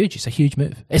it's huge. It's a huge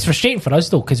move. It's frustrating for us,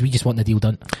 though, because we just want the deal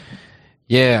done.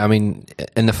 Yeah, I mean,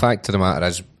 and the fact of the matter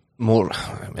is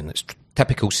it's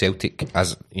typical Celtic,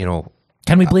 as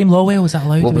Can we blame Lawwell? Is that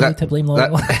allowed? Do we need to blame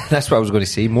Lawwell? That's what I was going to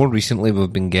say. More recently,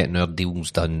 we've been getting our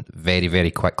deals done very,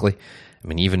 very quickly. I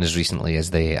mean, even as recently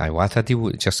as the Iwata deal,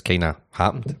 it just kind of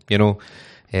happened.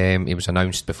 He was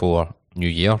announced before New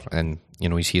Year, and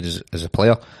he's here as a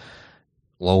player.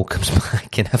 Law comes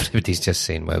back, and everybody's just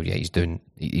saying, "Well, yeah, he's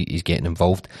getting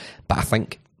involved." But I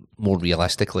think more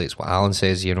realistically, it's what Allan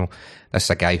says. This is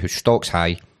a guy whose stock's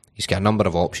high. He's got a number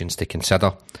of options to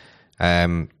consider.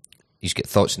 He's got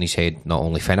thoughts in his head, not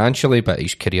only financially, but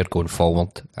his career going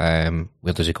forward.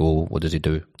 Where does he go? What does he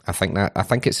do? I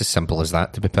think it's as simple as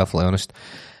that, to be perfectly honest.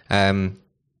 We'll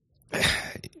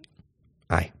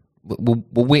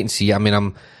wait and see. I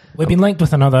mean, we've been linked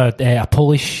with another, a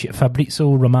Polish,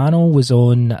 Fabrizio Romano was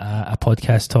on a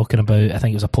podcast talking about, I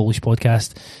think it was a Polish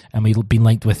podcast, and we've been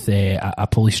linked with a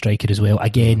Polish striker as well.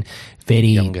 Again, very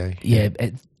young guy. Yeah.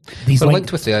 We're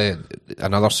linked with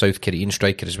another South Korean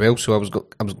striker as well. So I was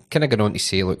kind of going on to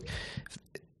say, look,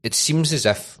 it seems as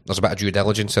if there's a bit of due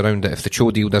diligence around it. If the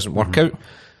Cho deal doesn't work out,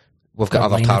 we've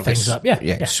got other targets.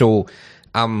 Yeah. So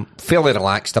I'm fairly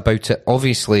relaxed about it.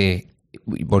 Obviously,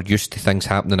 we're used to things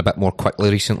happening a bit more quickly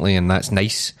recently, and that's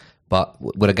nice. But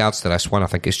with regards to this one, I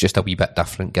think it's just a wee bit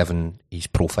different given his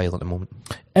profile at the moment.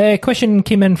 A question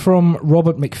came in from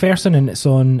Robert McPherson, and it's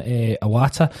on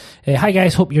Iwata. Hi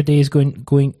guys, hope your day is going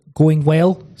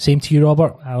well. Same to you,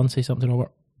 Robert. Allan, say something,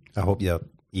 Robert. I hope your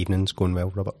evening's going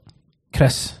well, Robert.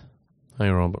 Chris. Hi,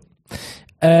 Robert.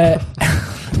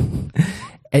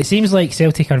 It seems like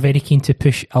Celtic are very keen to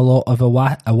push a lot of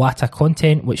Iwata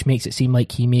content, which makes it seem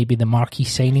like he may be the marquee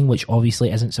signing, which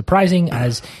obviously isn't surprising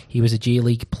as he was a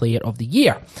J-League Player of the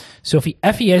Year. So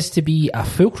if he is to be a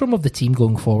fulcrum of the team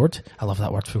going forward, I love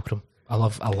that word, fulcrum. I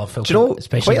love fulcrum. Do you know,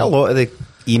 especially quite a lot of the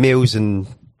emails and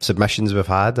submissions we've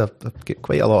had, I've got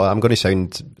quite a lot. I'm going to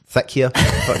sound thick here,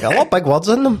 but a lot of big words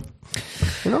in them.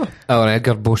 Oh, and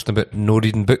Edgar boasting about no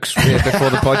reading books before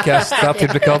the podcast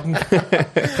started recording.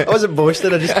 I wasn't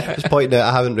boasting, I just pointing out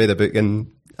I haven't read a book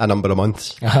in a number of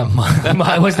months.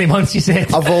 It wasn't months, you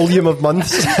said. A volume of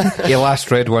months. He last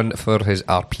read one for his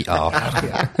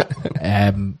RPR.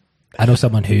 I know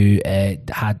someone who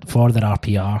had, for their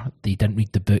RPR, they didn't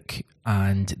read the book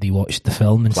and they watched the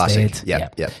film instead. Classic. Yeah.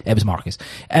 It was Marcus.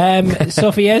 So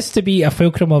if he is to be a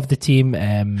fulcrum of the team,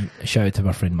 shout out to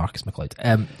my friend Marcus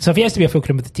McLeod. So if he is to be a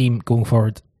fulcrum of the team going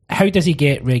forward, how does he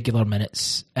get regular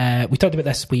minutes? We talked about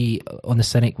this. On the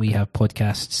Cynic, we have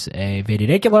podcasts very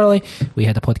regularly. We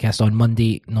had a podcast on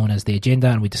Monday known as The Agenda,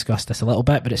 and we discussed this a little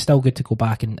bit, but it's still good to go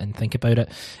back and think about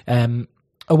it.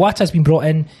 Iwata's been brought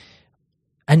in,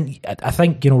 and I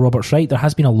think, Robert's right, there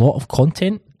has been a lot of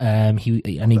content.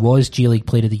 He was G-League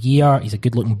Player of the Year. He's a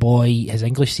good-looking boy. His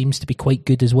English seems to be quite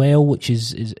good as well, which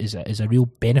is a real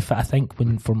benefit, I think,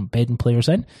 from bedding players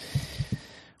in.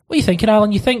 What are you thinking,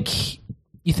 Allan? You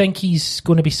think he's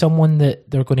going to be someone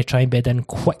that they're going to try and bed in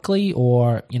quickly,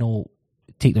 or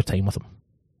take their time with him?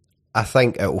 I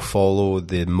think it will follow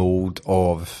the mould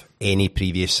of any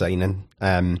previous signing,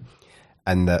 and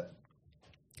that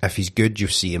if he's good, you'll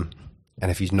see him, and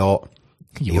if he's not,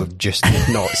 you'll just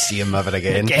not see him ever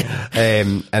again.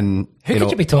 And who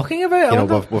could you be talking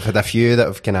about? We've had a few that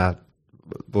have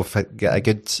we've got a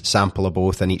good sample of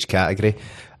both in each category.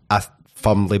 I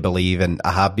firmly believe, and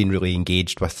I have been really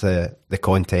engaged with the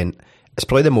content. It's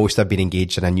probably the most I've been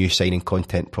engaged in a new signing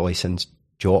content probably since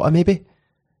Jota, maybe.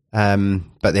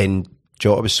 But then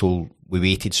Jota we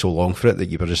waited so long for it that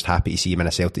you were just happy to see him in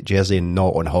a Celtic jersey and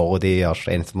not on holiday or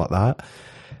anything like that.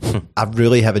 I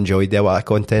really have enjoyed the Iwata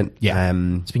content. Yeah,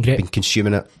 it's been great. Been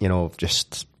consuming it,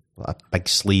 just a big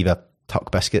sleeve of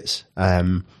tuck biscuits.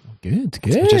 Good.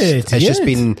 It's just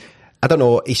been, I don't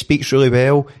know, he speaks really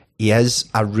well. He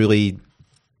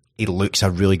looks a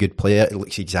really good player. It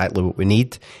looks exactly what we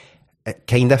need. It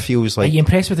kind of feels like... Are you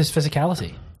impressed with his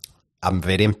physicality? I'm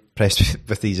very impressed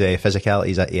with his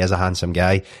physicality. He is a handsome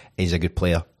guy. He's a good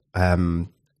player.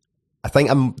 I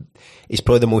think he's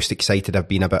probably the most excited I've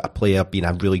been about a player being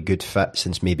a really good fit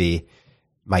since maybe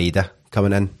Maeda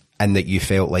coming in, and that you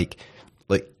felt like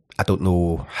I don't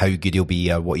know how good he'll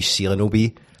be or what his ceiling will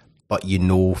be, but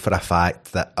for a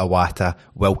fact that Iwata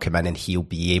will come in and he'll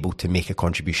be able to make a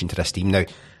contribution to this team. Now,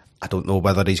 I don't know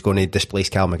whether he's going to displace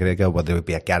Cal McGregor, whether he'll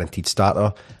be a guaranteed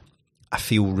starter. I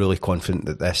feel really confident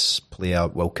that this player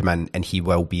will come in and he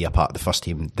will be a part of the first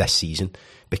team this season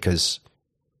because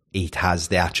he has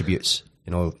the attributes.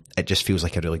 It just feels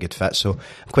like a really good fit. So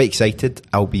I'm quite excited.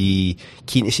 I'll be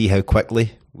keen to see how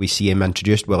quickly we see him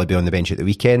introduced. Will he be on the bench at the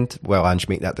weekend? Will Ange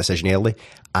make that decision early?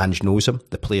 Ange knows him.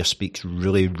 The player speaks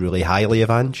really, really highly of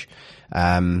Ange.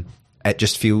 It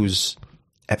just feels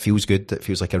good. It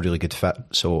feels like a really good fit.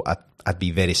 So I'd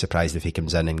be very surprised if he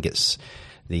comes in and gets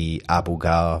the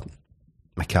Abelgar,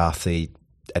 McCarthy,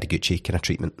 Ideguchi kind of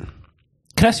treatment.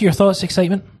 Chris, your thoughts,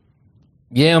 excitement?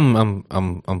 Yeah,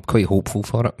 I'm quite hopeful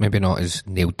for it. Maybe not as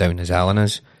nailed down as Allan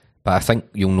is, but I think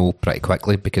you'll know pretty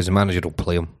quickly because the manager will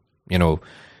play him.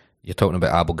 You're talking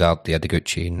about Abelgard, the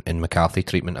Ideguchi and McCarthy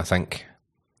treatment. I think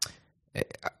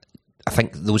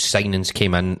those signings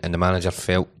came in and the manager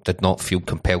did not feel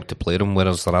compelled to play them,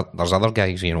 whereas there's other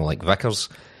guys, like Vickers,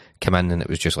 come in and it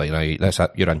was just like, right, that's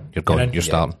it, you're in, you're gone, you're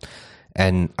starting.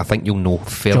 And I think you'll know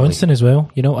fairly. Johnson as well,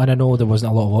 and I know there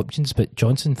wasn't a lot of options, but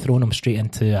Johnson throwing him straight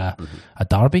into a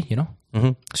derby,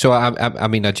 Mm-hmm. So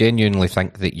I genuinely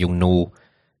think that you'll know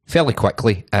fairly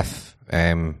quickly if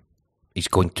he's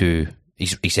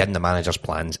in the manager's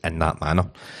plans in that manner.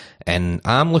 And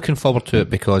I'm looking forward to it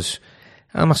because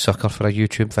I'm a sucker for a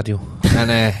YouTube video,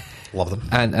 and love them.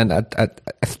 And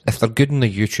if they're good in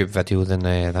the YouTube video, then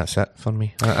that's it for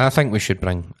me. I think we should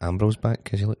bring Ambrose back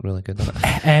because he looked really good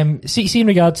at it. See, in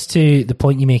regards to the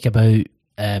point you make about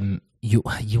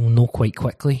you'll know quite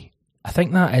quickly, I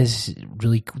think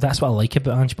that's what I like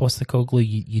about Ange Postecoglou.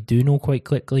 You do know quite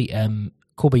quickly.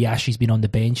 Kobayashi's been on the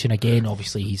bench, and again,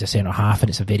 obviously he's a centre half, and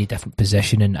it's a very different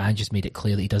position. And Ange just made it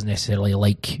clear that he doesn't necessarily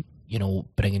like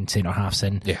bringing centre halves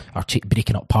in or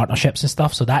breaking up partnerships and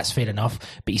stuff. So that's fair enough.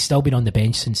 But he's still been on the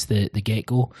bench since the get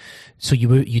go. So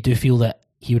you do feel that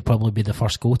he would probably be the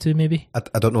first go to, maybe.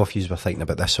 I don't know if you were thinking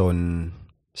about this on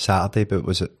Saturday, but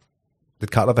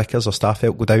did Carter Vickers or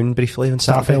Starfelt go down briefly on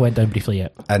Saturday? Starfelt went down briefly, yeah.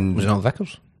 And was it not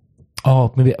Vickers?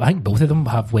 Oh, maybe I think both of them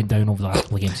have went down over the last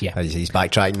couple of games. Yeah, he's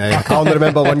backtracking now. I can't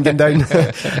remember one going down.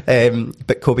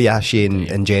 But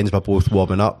Kobayashi and Jens were both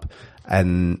warming up,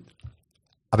 and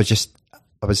I was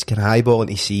kind of eyeballing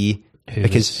to see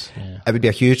because it would be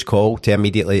a huge call to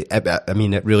immediately.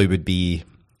 It really would be.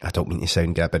 I don't mean to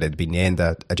sound good, but it'd be the end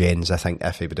of Jens. I think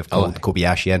if he would have called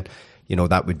Kobayashi in,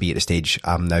 that would be at the stage.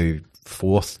 I'm now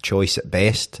fourth choice at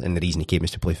best, and the reason he came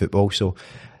is to play football. So.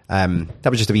 That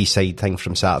was just a wee side thing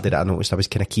from Saturday that I noticed. I was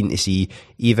kind of keen to see,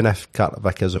 even if Carter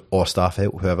Vickers or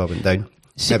Starfelt, whoever went down,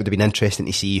 it would have been interesting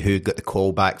to see who got the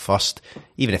call back first,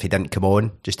 even if he didn't come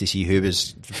on, just to see who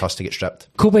was first to get stripped.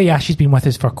 Kobayashi's been with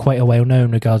us for quite a while now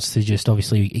in regards to just,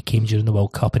 obviously, he came during the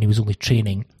World Cup and he was only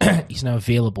training. He's now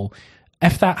available.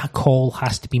 If that call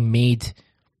has to be made,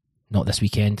 not this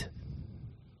weekend,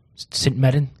 St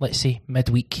Mirren, let's say,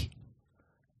 midweek,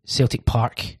 Celtic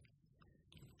Park. Do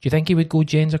you think he would go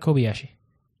Jens or Kobayashi?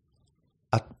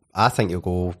 I think he'll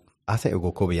go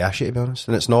Kobayashi, to be honest.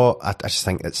 And it's not. I just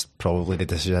think it's probably the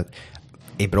decision.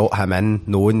 He brought him in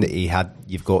knowing that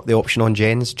you've got the option on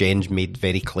Jens. Jens made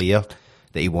very clear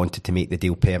that he wanted to make the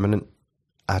deal permanent.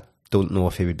 I don't know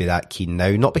if he would be that keen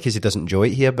now. Not because he doesn't enjoy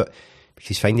it here, but because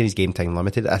he's finding his game time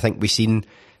limited. I think we've seen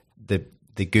the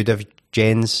good of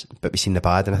Jens, but we've seen the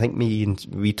bad. And I think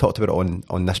we talked about it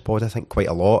on this pod, I think, quite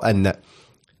a lot. And that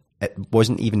it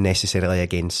wasn't even necessarily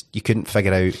against. You couldn't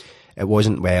figure out. It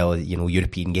wasn't,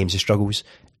 European games of struggles.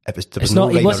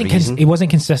 He wasn't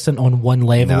consistent on one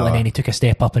level, and then he took a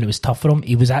step up and it was tough for him.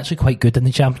 He was actually quite good in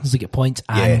the Champions League at points,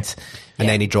 and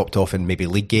then he dropped off in maybe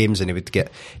league games, and he would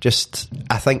get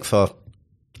I think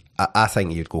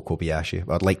you'd go Kobayashi.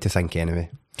 I'd like to think anyway.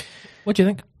 What do you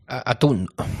think? I don't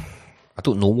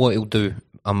know what he'll do.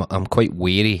 I'm quite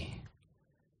wary.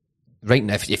 Right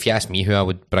now, if you ask me who I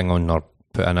would bring on or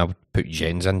put in, I would put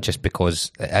Jens in, just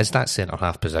because it is that centre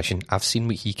half position. I've seen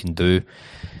what he can do.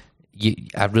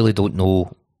 I really don't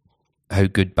know how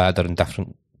good, bad or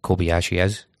indifferent Kobayashi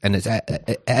is, and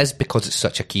it is because it's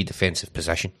such a key defensive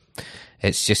position.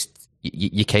 It's just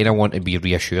you kind of want to be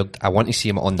reassured. I want to see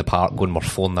him on the park going, we're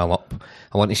 4-0 up.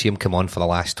 I want to see him come on for the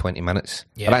last 20 minutes.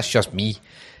 Yeah. But that's just me.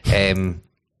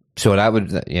 So that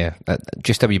would,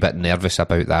 just a wee bit nervous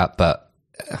about that, but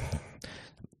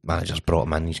manager's brought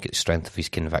him in. He's got the strength of his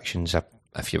convictions.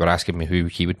 If you were asking me who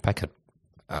he would pick,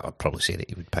 I would probably say that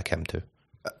he would pick him too.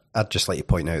 I'd just like to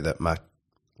point out that my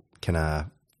kind of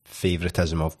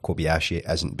favouritism of Kobayashi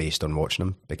isn't based on watching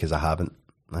him, because I haven't.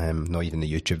 Not even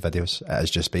the YouTube videos. It is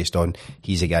just based on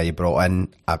he's a guy you brought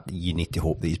in. You need to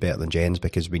hope that he's better than Jens,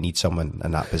 because we need someone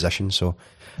in that position. So,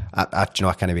 I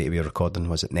can't wait to be recording.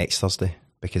 Was it next Thursday?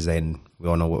 Because then we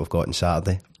all know what we've got on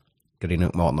Saturday.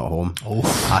 Greenock Morton at home. Oh.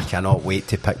 I cannot wait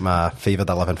to pick my favoured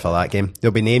 11 for that game.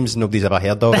 There'll be names nobody's ever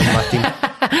heard of in my team.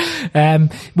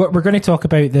 We're going to talk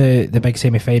about the big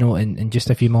semi-final in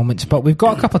just a few moments, but we've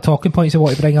got a couple of talking points I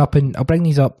want to bring up, and I'll bring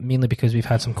these up mainly because we've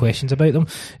had some questions about them.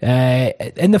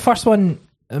 In the first one,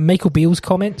 Michael Beale's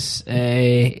comments.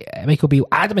 Michael Beale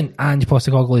adamant Ange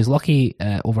Postecoglou is lucky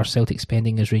over Celtic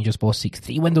spending as Rangers boss seeks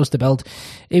 3 windows to build.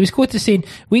 He was quoted saying,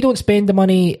 "We don't spend the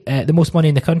money, the most money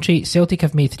in the country. Celtic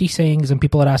have made 3 signings and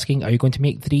people are asking, are you going to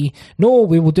make 3? No,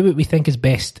 we will do what we think is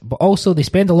best. But also they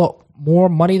spend a lot more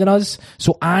money than us.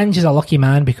 So Ange is a lucky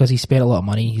man because he spent a lot of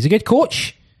money. He's a good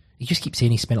coach." He just keeps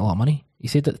saying he spent a lot of money. He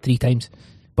said that 3 times.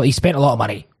 But he spent a lot of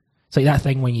money. It's like that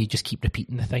thing when you just keep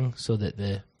repeating the thing so that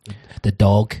the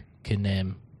dog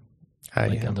can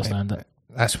understand it.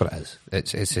 That's what it is.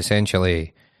 It's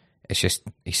essentially, it's just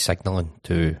he's signalling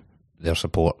to their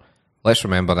support. Let's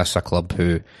remember, this is a club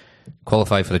who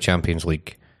qualified for the Champions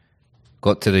League,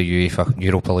 got to the UEFA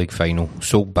Europa League final,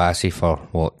 sold Bassey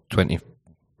for 20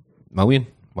 million,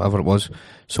 whatever it was,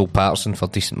 sold Patterson for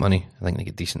decent money. I think they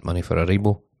get decent money for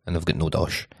Aribo, and they've got no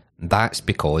dosh. That's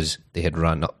because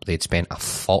they'd spent a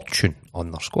fortune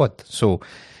on their squad. So,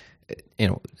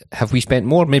 have we spent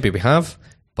more? Maybe we have,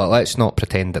 but let's not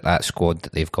pretend that squad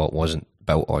that they've got wasn't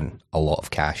built on a lot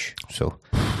of cash. So,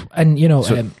 and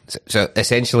so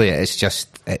essentially, it's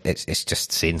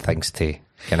just saying things to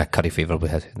kind of curry favour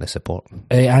with the support.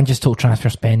 Ange's total transfer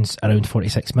spends around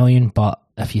 46 million, but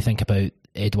if you think about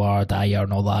Edward, Dyer,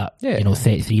 and all that,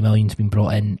 33 million's been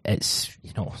brought in. It's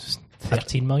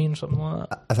 13 million, something like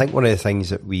that. I think one of the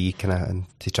things that we kind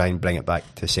of, to try and bring it back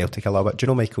to Celtic a little bit, do you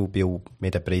know Michael Beale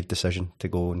made a brave decision to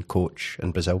go and coach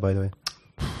in Brazil, by the way?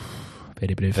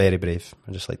 Very brave. Very brave.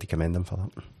 I'd just like to commend him for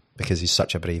that, because he's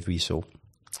such a brave wee soul.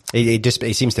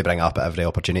 He seems to bring up at every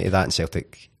opportunity that, in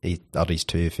Celtic are his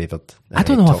 2 favoured. I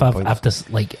don't know if I've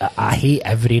just, I hate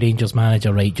every Rangers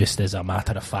manager, right, just as a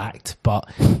matter of fact, but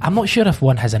I'm not sure if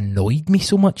one has annoyed me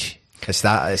so much. It's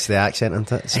the accent,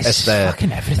 isn't it? It's the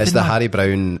fucking everything. It's the Harry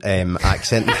Brown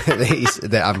accent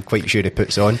that I'm quite sure he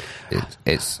puts on.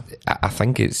 I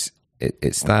think it's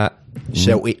that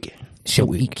Celtic.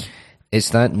 It's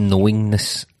that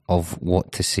knowingness of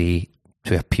what to say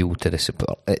to appeal to the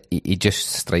support. He just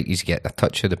strikes. He's get a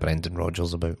touch of the Brendan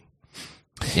Rodgers about.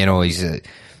 He's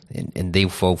and they'll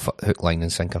fall hook, line,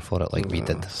 and sinker for it like we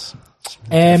did.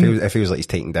 It feels like he's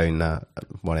taking down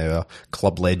one of our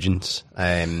club legends.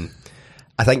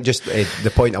 I think just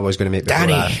the point I was going to make before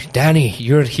Danny,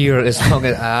 you're here as long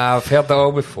as I've heard that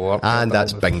all before. And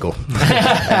that's bingo.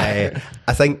 I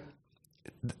think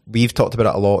we've talked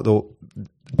about it a lot, though.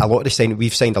 A lot of the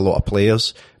we've signed a lot of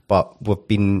players, but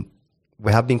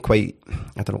we have been quite,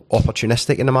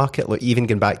 opportunistic in the market. Like, even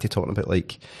going back to talking about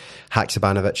like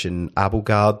Haksabanovic and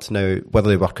Abelgard, now whether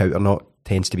they work out or not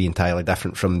tends to be entirely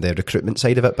different from the recruitment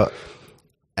side of it, but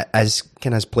it is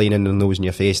kind of playing in the nose in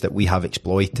your face that we have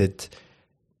exploited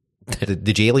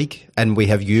the J League, and we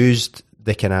have used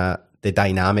the kind of the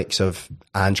dynamics of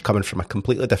Ange coming from a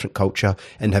completely different culture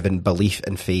and having belief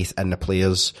and faith in the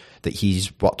players that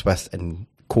he's worked with and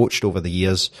coached over the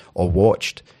years or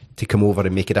watched to come over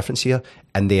and make a difference here.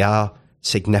 And they are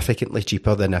significantly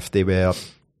cheaper than if they were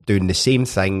doing the same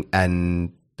thing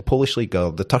in the Polish league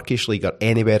or the Turkish league or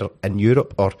anywhere in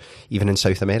Europe or even in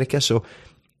South America. So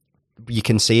you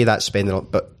can say that's spending,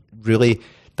 but really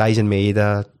Dyson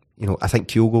Maeda, I think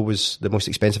Kyogo was the most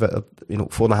expensive at,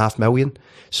 4.5 million.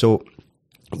 So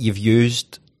you've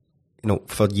used,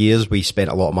 for years we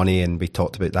spent a lot of money and we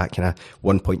talked about that kind of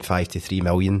 1.5 to 3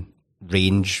 million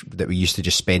range that we used to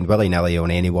just spend willy-nilly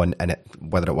on anyone, and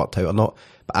whether it worked out or not.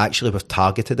 But actually we've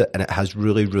targeted it, and it has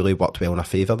really, really worked well in our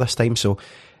favour this time. So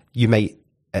it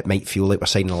might feel like we're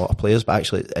signing a lot of players, but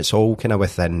actually it's all kind of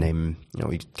within,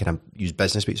 we kind of use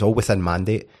business, but it's all within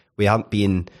mandate. We aren't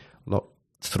being not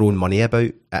throwing money about.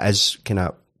 It is kind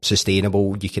of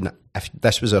sustainable. If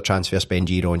this was our transfer spend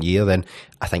year on year, then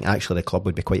I think actually the club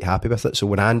would be quite happy with it. So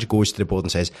when Ange goes to the board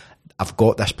and says, I've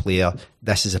got this player,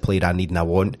 this is a player I need and I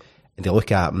want, and they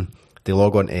look at him, they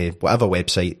log on to whatever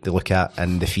website they look at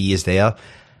and the fee is there,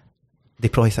 they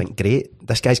probably think, great,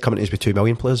 this guy's coming to us with 2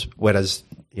 million players. Whereas,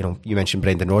 you mentioned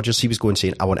Brendan Rodgers, he was going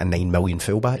saying, I want a 9 million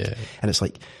fullback. Yeah. And it's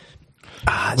like,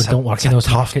 it's a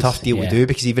tough deal to do,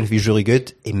 because even if he's really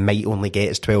good, he might only get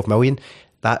his 12 million.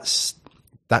 That's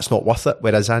not worth it.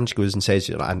 Whereas Ange goes and says,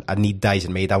 I need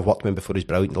Dyson Maeda, I've worked with him before, he's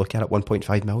brilliant. You look at it,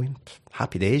 1.5 million,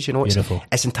 happy days. Beautiful.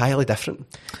 It's entirely different.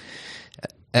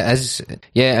 It is,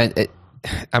 yeah.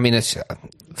 It's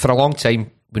for a long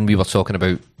time when we were talking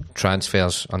about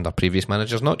transfers under previous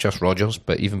managers, not just Rodgers,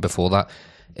 but even before that,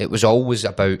 it was always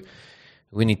about,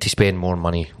 we need to spend more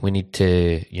money, we need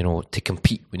to, to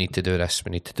compete, we need to do this,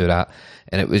 we need to do that,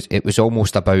 and it was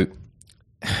almost about,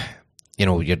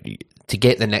 to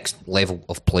get the next level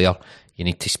of player, you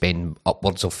need to spend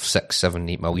upwards of 6, 7,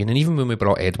 8 million. And even when we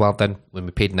brought Edward in, when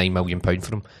we paid £9 million for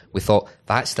him, we thought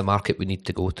that's the market we need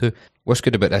to go to. What's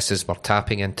good about this is we're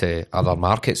tapping into other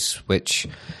markets, which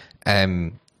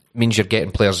means you're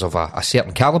getting players of a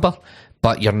certain calibre,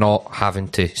 but you're not having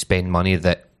to spend money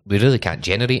that we really can't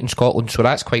generate in Scotland. So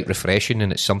that's quite refreshing,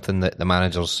 and it's something that the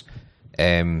managers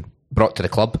brought to the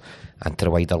club and to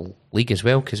the wider league as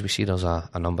well, because we see there's a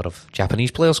number of Japanese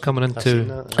players coming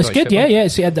into. It's good, yeah.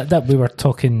 See, that we were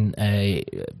talking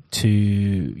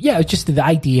just the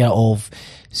idea of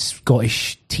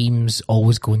Scottish teams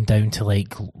always going down to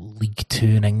like League 2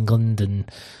 in England,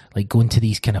 and like going to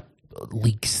these kind of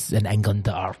leagues in England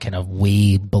that are kind of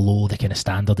way below the kind of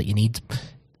standard that you need.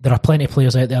 There are plenty of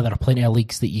players out there. There are plenty of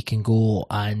leagues that you can go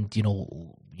and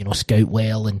scout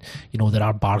well, and there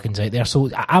are bargains out there. So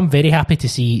I'm very happy to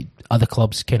see other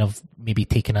clubs kind of maybe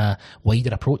taking a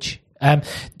wider approach.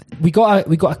 We got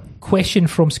a question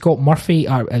from Scott Murphy,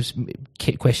 or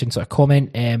question sort of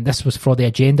comment. This was for the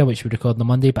agenda, which we recorded on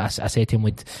Monday, but I said to him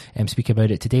we'd speak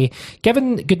about it today.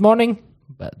 Good morning.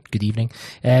 Good evening.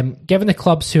 Given the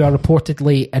clubs who are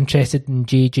reportedly interested in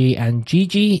JJ and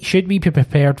GG, should we be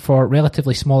prepared for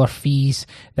relatively smaller fees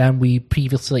than we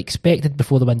previously expected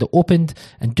before the window opened?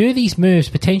 And do these moves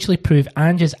potentially prove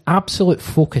Ange's absolute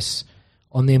focus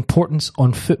on the importance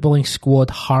on footballing squad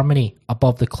harmony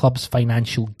above the club's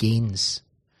financial gains?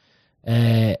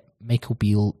 Michael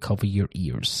Beale, cover your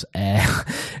ears.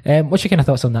 What's your kind of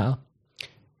thoughts on that?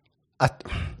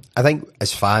 I think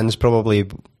as fans, probably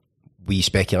we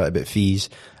speculate about fees.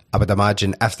 I would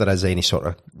imagine if there is any sort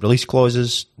of release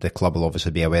clauses, the club will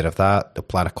obviously be aware of that. They'll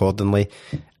plan accordingly.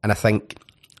 And I think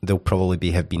they'll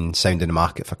probably have been sounding the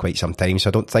market for quite some time. So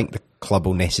I don't think the club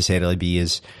will necessarily be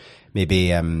as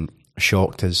maybe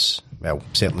shocked as, well,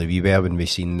 certainly we were when we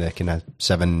seen the kind of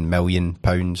 £7 million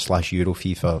 /euro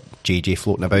fee for JJ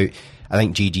floating about. I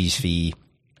think GG's fee,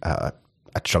 I'd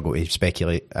struggle to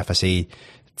speculate. If I say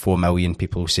 4 million,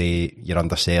 people say you're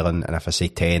underselling, and if I say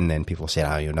 10, then people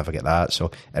say, you'll never get that.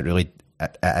 So it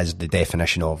is the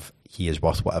definition of he is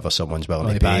worth whatever someone's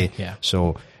willing to pay. Yeah.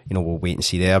 So, we'll wait and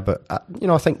see there. But,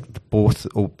 I think both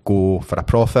will go for a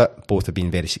profit. Both have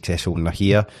been very successful when they're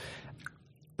here.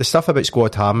 The stuff about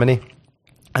squad harmony,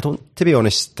 I don't, to be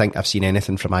honest, think I've seen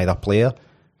anything from either player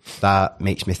that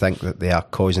makes me think that they are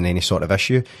causing any sort of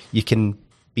issue. You can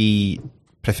be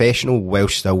professional while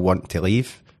still want to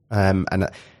leave. And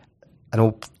I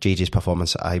know JJ's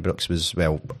performance at Ibrox was,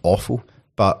 awful,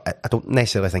 but I don't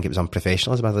necessarily think it was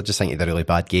unprofessionalism. I just think he had a really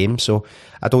bad game. So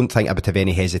I don't think I would have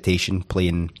any hesitation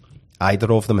playing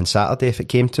either of them on Saturday if it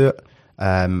came to it.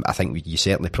 I think you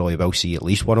certainly probably will see at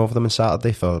least one of them on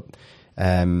Saturday for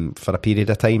a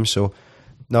period of time. So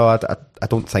no, I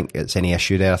don't think it's any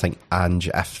issue there. I think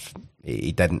Ange, if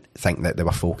he didn't think that they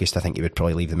were focused, I think he would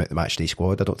probably leave them out the matchday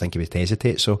squad. I don't think he would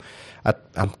hesitate. So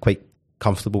I'm quite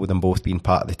comfortable with them both being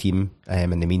part of the team.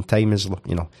 In the meantime, as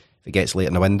you know, if it gets late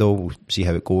in the window, we'll see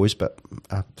how it goes. But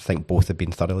I think both have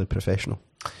been thoroughly professional.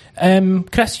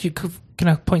 Chris, you can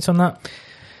I points on that?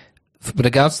 With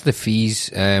regards to the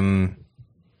fees, you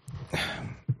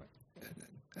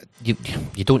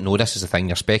don't know. This is the thing.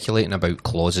 You're speculating about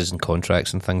clauses and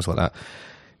contracts and things like that.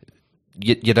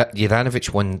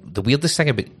 Juranovic one. The weirdest thing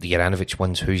about the Juranovic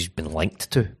one's who he's been linked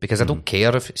to, because I don't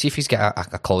care if he's got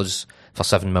a clause for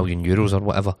 €7 million or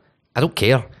whatever. I don't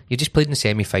care. You just played in the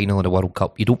semi-final of the World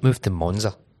Cup. You don't move to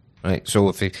Monza, right? So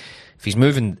if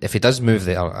he does move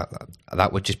there,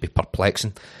 that would just be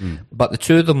perplexing. But the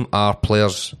two of them are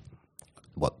players.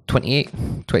 What,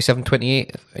 27,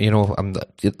 28? You know,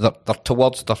 they're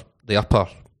towards the upper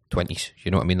 20s.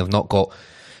 You know what I mean? They've not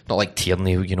like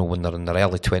Tierney, you know, when they're in their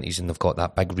early 20s and they've got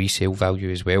that big resale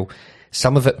value as well.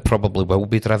 Some of it probably will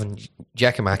be driven.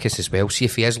 Giakoumakis as well. See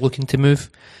if he is looking to move,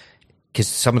 because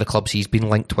some of the clubs he's been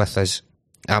linked with is,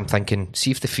 I'm thinking,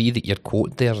 see if the fee that you're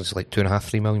quoted there is like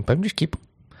 £2.5-3 million, just keep him.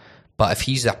 But if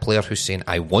he's a player who's saying,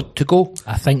 I want to go,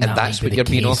 I think and that's what you're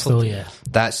being offered, though, yeah.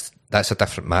 That's a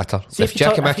different matter. See, if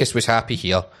Giakoumakis was happy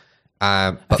here,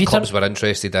 but clubs were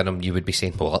interested in him, you would be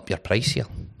saying, well, up your price here.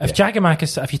 If you turn around to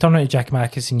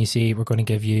Giakoumakis and you say, we're going to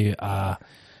give you a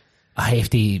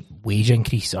hefty wage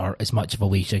increase, or as much of a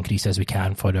wage increase as we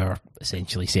can for our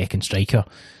essentially second striker,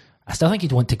 I still think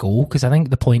he'd want to go, because I think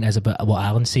the point is about what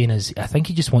Allan's saying is, I think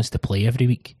he just wants to play every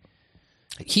week.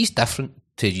 He's different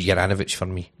to Juranovic for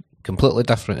me. Completely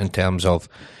different in terms of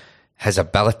his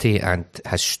ability and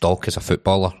his stock as a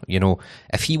footballer. You know,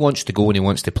 if he wants to go and he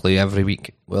wants to play every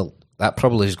week, well, that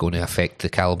probably is going to affect the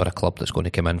calibre of club that's going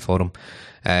to come in for him.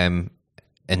 And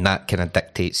that kind of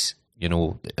dictates, you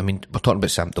know, I mean, we're talking about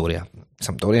Sampdoria.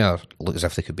 Sampdoria look as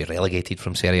if they could be relegated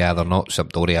from Serie A. They're not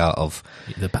Sampdoria of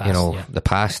the past, you know, the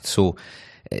past. So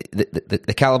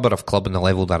the calibre of club and the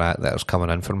level they're at that is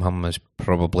coming in from him is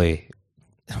probably,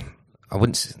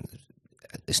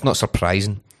 it's not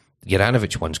surprising.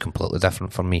 Juranovic one's completely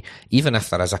different for me, even if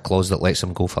there is a clause that lets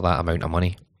him go for that amount of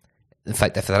money. In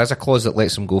fact, if there is a clause that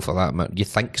lets him go for that amount, you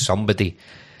think somebody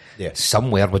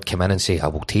somewhere would come in and say, I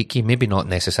will take you, maybe not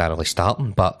necessarily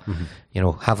starting, but you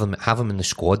know, have him in the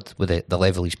squad with the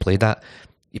level he's played at.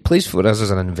 He plays for us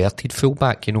as an inverted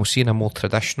fullback, you know, seeing a more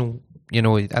traditional, you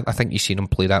know, I think you've seen him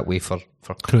play that way for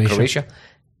Croatia.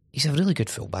 He's a really good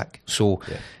fullback. So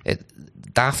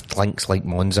daft links like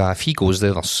Monza, if he goes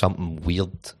there, there's something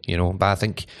weird, you know. But I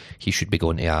think he should be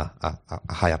going to a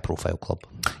higher profile club.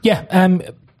 Yeah.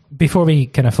 Before we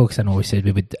kind of focus, I know we said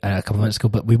we would a couple of minutes ago,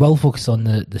 but we will focus on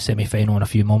the semi-final in a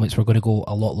few moments. We're going to go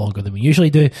a lot longer than we usually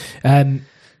do.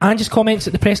 Ange's comments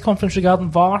at the press conference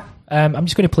regarding VAR. I'm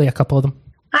just going to play a couple of them.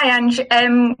 Hi, Ange.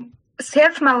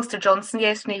 Heard from Alistair Johnson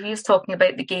yesterday. He was talking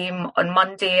about the game on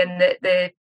Monday and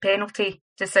the penalty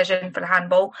decision for the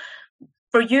handball.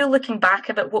 For you, looking back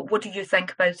at it, what do you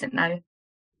think about it now?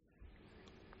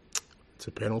 It's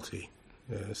a penalty.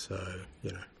 Yeah, so,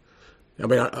 you know. I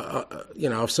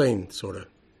mean, I've seen sort of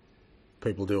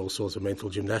people do all sorts of mental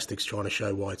gymnastics trying to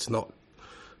show why it's not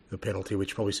a penalty,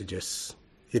 which probably suggests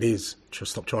it is.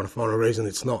 Just stop trying to find a reason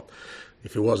it's not.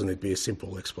 If it wasn't, it'd be a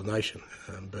simple explanation.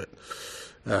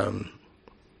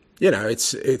 You know,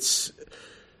 it's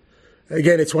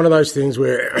again, it's one of those things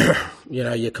where, you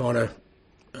know, you kind of,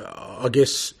 I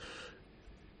guess,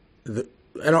 and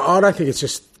I don't think it's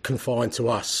just confined to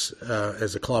us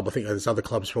as a club. I think there's other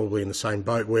clubs probably in the same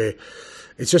boat where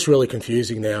it's just really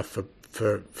confusing now for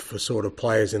sort of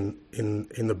players in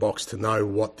the box to know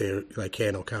what they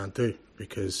can or can't do,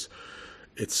 because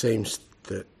it seems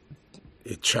that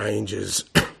it changes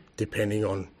depending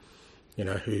on, you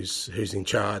know, who's in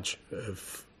charge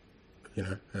of, you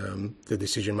know, the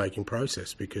decision making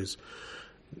process, because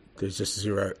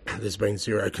there's been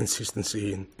zero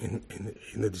consistency in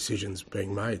the decisions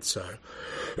being made. So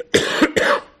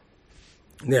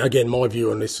now, again, my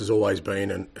view on this has always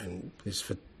been, and this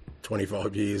for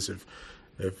 25 years of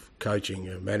coaching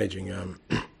and managing, you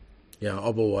know,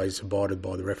 I've always abided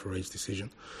by the referee's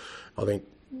decision. I think,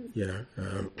 you know,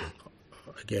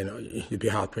 again, you'd be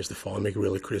hard pressed to find me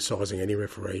really criticising any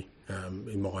referee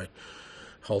in my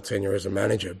whole tenure as a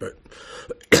manager, but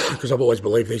because I've always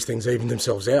believed these things even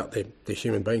themselves out. They're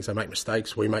human beings. They make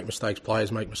mistakes. We make mistakes.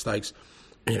 Players make mistakes.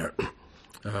 You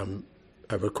know,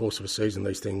 over the course of a season,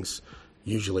 these things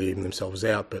usually even themselves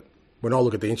out. But when I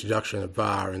look at the introduction of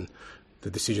VAR and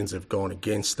the decisions that have gone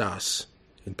against us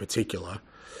in particular,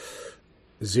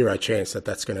 zero chance that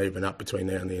that's going to even up between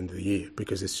now and the end of the year,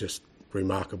 because it's just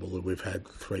remarkable that we've had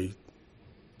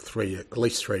at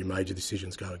least three major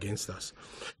decisions go against us.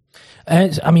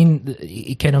 I mean,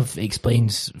 it kind of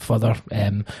explains further,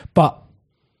 but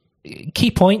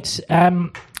key points. I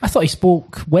thought he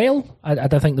spoke well. I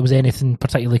don't think there was anything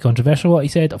particularly controversial what he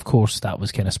said. Of course, that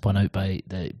was kind of spun out by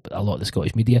a lot of the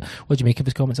Scottish media. What do you make of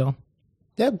his comments, Allan?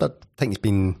 Yeah, but I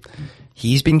think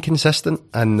he's been consistent,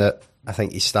 and that I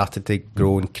think he's started to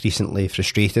grow increasingly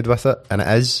frustrated with it, and it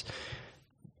is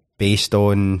based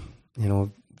on, you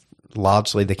know,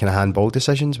 largely the kind of handball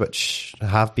decisions, which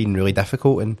have been really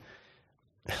difficult. And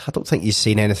I don't think he's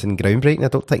saying anything groundbreaking. I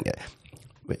don't think,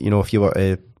 you know,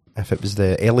 if it was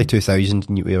the early 2000s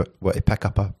and you were to pick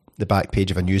up the back page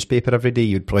of a newspaper every day,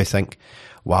 you'd probably think,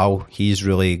 wow, he's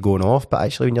really going off. But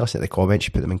actually, when you listen to the comments,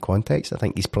 you put them in context, I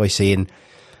think he's probably saying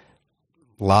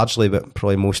largely what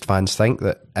probably most fans think,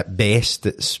 that at best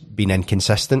it's been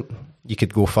inconsistent. You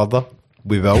could go further.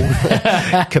 We will.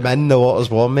 Come in, the water's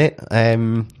warm, mate.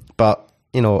 But,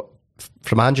 you know,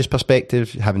 from Ange's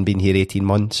perspective, having been here 18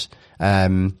 months,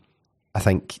 I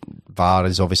think VAR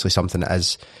is obviously something that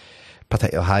is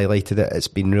particularly highlighted. It's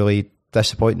been really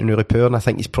disappointing and really poor, and I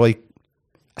think he's probably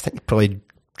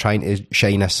trying to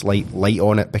shine a slight light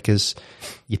on it, because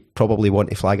you probably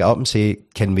want to flag it up and say,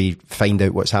 can we find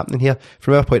out what's happening here?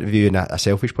 From our point of view, and a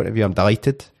selfish point of view, I'm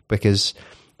delighted, because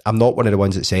I'm not one of the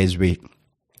ones that says we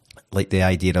like the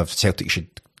idea of Celtic should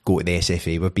go to the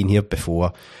SFA. We've been here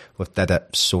before. We've did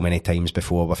it so many times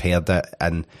before. We've heard it.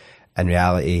 And in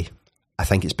reality, I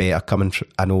think it's better coming from,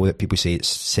 I know that people say it's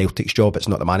Celtic's job, it's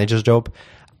not the manager's job.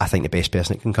 I think the best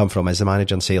person it can come from is the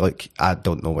manager, and say, look, I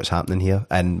don't know what's happening here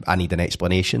and I need an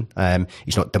explanation.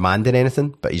 He's not demanding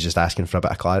anything, but he's just asking for a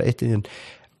bit of clarity. And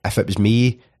if it was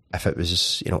me, if it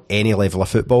was, you know, any level of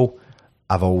football,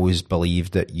 I've always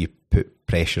believed that you put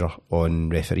pressure on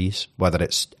referees, whether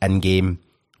it's in-game,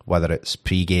 whether it's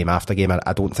pre-game, after-game.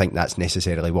 I don't think that's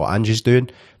necessarily what Ange is doing,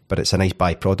 but it's a nice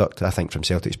byproduct, I think, from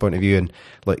Celtic's point of view. And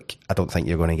look, I don't think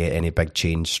you're going to get any big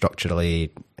change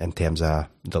structurally in terms of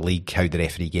the league, how the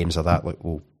referee games are that. Look,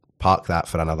 we'll park that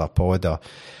for another pod, or,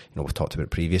 you know, we've talked about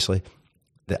it previously.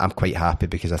 I'm quite happy,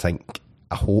 because I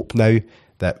hope now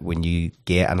that when you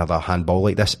get another handball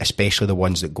like this, especially the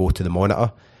ones that go to the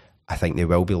monitor, I think they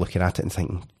will be looking at it and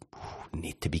thinking,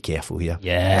 need to be careful here.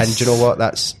 Yes. And do you know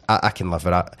what? I can live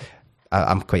with that.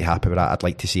 I'm quite happy with that. I'd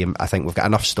like to see him. I think we've got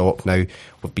enough stock now.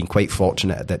 We've been quite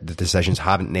fortunate that the decisions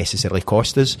haven't necessarily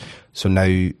cost us. So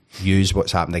now use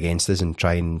what's happened against us and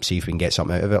try and see if we can get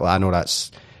something out of it. Like, I know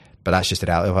that's just the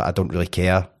reality of it. I don't really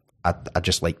care. I'd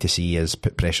just like to see us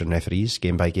put pressure on referees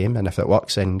game by game. And if it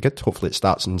works, then good. Hopefully it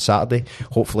starts on Saturday.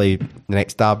 Hopefully the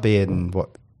next derby in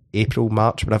April,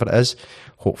 March, whatever it is.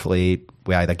 Hopefully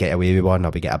we either get away with one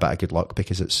or we get a bit of good luck,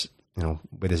 because it's, you know,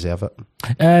 we deserve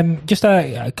it. Just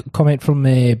a comment from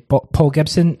Paul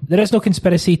Gibson. There is no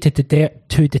conspiracy to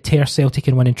deter Celtic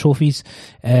in winning trophies,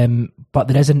 but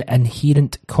there is an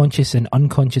inherent conscious and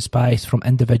unconscious bias from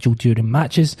individual during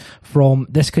matches. From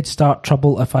this could start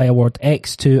trouble if I award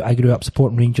X to I grew up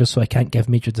supporting Rangers, so I can't give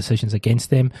major decisions against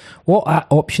them. What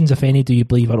options, if any, do you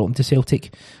believe are open to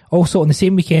Celtic? Also, on the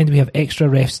same weekend, we have extra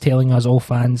refs telling us all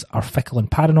fans are fickle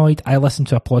and paranoid. I listened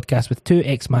to a podcast with two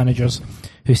ex-managers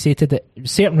who stated that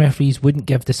certain referees wouldn't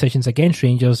give decisions against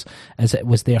Rangers as it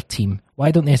was their team.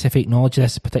 Why don't the SFA acknowledge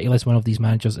this, particularly as one of these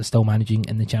managers is still managing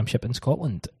in the Championship in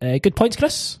Scotland? Good points,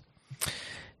 Chris?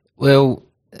 Well,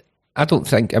 I don't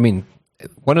think, I mean,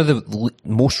 one of the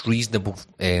most reasonable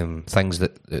things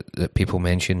that people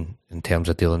mention in terms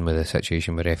of dealing with the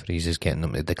situation with referees is getting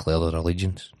them to declare their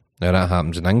allegiance. Now, that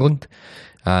happens in England,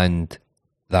 and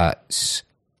that's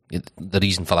the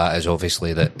reason for that is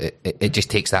obviously that it just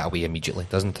takes that away immediately,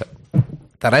 doesn't it?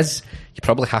 You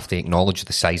probably have to acknowledge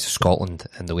the size of Scotland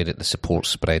and the way that the support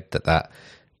spread, that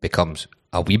becomes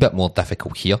a wee bit more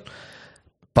difficult here.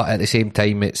 But at the same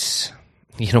time, it's,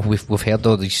 you know, we've heard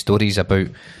all these stories about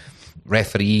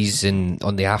referees and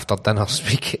on the after dinner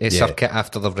circuit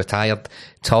after they've retired,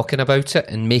 talking about it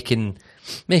and making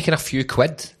a few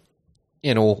quid,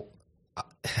 you know,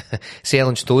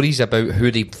 selling stories about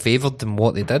who they favoured and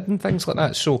what they did and things like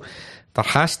that. So there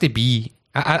has to be,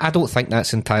 I don't think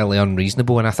that's entirely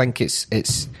unreasonable, and I think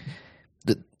it's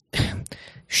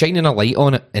shining a light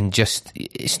on it, and just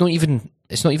it's not even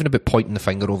about pointing the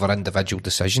finger over individual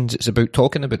decisions. It's about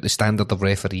talking about the standard of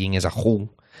refereeing as a whole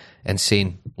and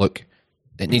saying, look,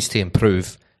 it needs to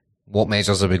improve. what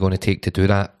measures are we going to take to do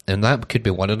that? And that could be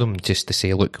one of them, just to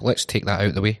say, look, let's take that out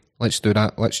of the way. Let's do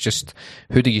that. Let's just,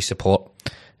 who do you support?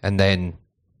 And then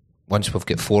once we've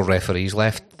got 4 referees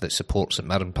left that support St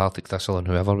Mirren, Partick Thistle and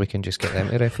whoever, we can just get them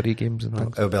to referee games and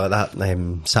things. It'll be like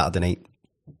that Saturday night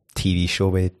TV show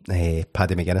with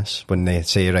Paddy McGuinness when they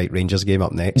say, right, Rangers game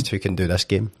up next, who can do this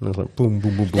game? And it's like boom,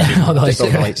 boom, boom, boom. Just all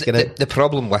the lights get out. The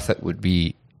problem with it would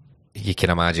be, you can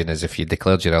imagine, is if you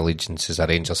declared your allegiance as a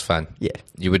Rangers fan,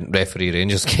 you wouldn't referee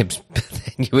Rangers games, but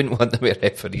then you wouldn't want them to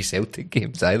referee Celtic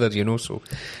games either, you know, so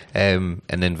and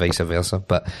then vice versa.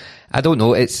 But I don't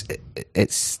know, it's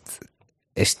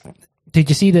did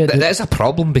you see that it's a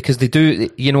problem, because they do,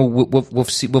 you know,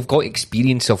 we've got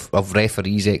experience of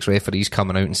referees, ex-referees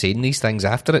coming out and saying these things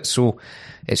after it, so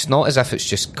it's not as if it's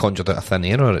just conjured out of thin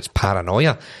air or it's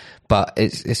paranoia, but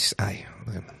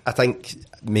I think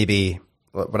maybe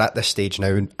we're at this stage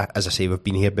now. As I say, we've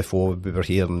been here before. We were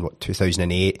here in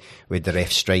 2008 with the ref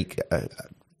strike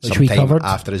sometime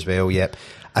after as well. Yep.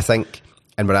 I think,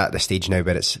 and we're at the stage now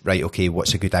where it's right. Okay,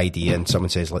 what's a good idea? And someone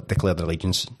says, "Let declare their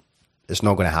allegiance." It's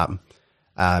not going to happen.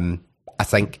 I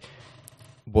think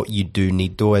what you do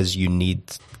need though is you need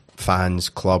fans,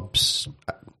 clubs,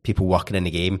 people working in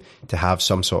the game to have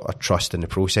some sort of trust in the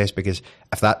process, because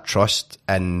if that trust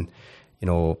in, you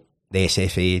know, the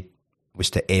SFA was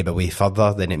to ebb away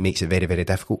further, then it makes it very, very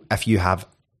difficult. If you have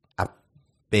a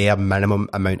bare minimum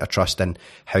amount of trust in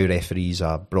how referees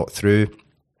are brought through,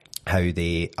 how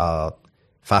they are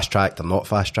fast-tracked or not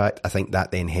fast-tracked, I think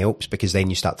that then helps, because then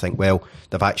you start to think, well,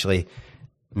 they've actually,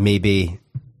 maybe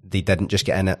they didn't just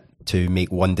get in it to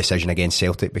make one decision against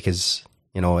Celtic, because,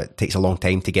 you know, it takes a long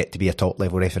time to get to be a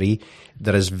top-level referee.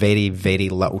 There is very, very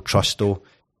little trust, though,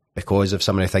 because of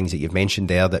some of the things that you've mentioned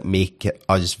there that make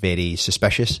us very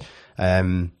suspicious.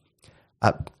 To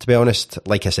be honest,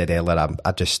 like I said earlier,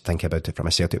 I just think about it from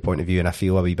a Celtic point of view, and I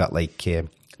feel a wee bit like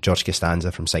George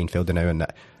Costanza from Seinfeld now, and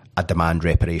that I demand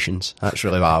reparations. That's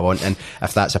really what I want, and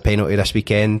if that's a penalty this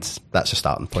weekend, that's a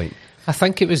starting point. I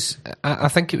think it was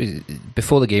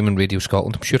before the game on Radio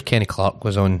Scotland. I'm sure Kenny Clark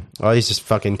was on. Oh, he's just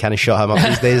fucking can't shut him up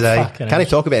these days. Can't he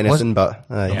talk about anything? But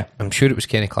yeah, I'm sure it was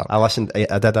Kenny Clark. I listened to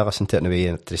it on the way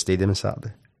to the stadium on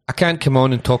Saturday. I can't come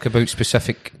on and talk about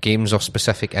specific games or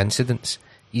specific incidents.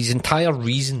 His entire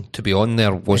reason to be on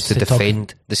there was to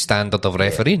defend the standard of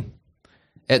refereeing.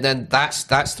 And then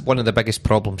that's one of the biggest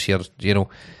problems here. You know,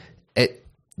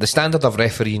 the standard of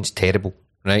refereeing is terrible,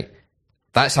 right?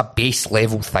 That's a base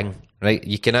level thing, right?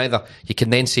 You can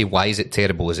then say, why is it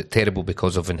terrible? Is it terrible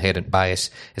because of inherent bias?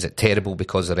 Is it terrible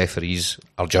because the referees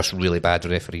are just really bad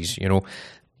referees? You know,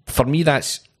 for me,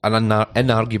 that's an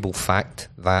inarguable fact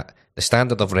that the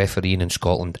standard of refereeing in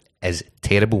Scotland is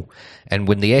terrible. And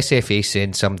when the SFA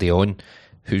sends somebody on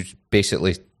who's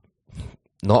basically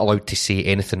not allowed to say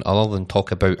anything other than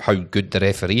talk about how good the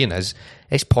refereeing is,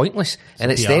 it's pointless.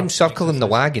 And it's them circling the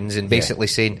wagons and basically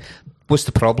saying, what's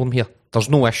the problem here? There's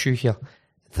no issue here.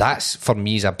 That's, for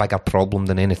me, is a bigger problem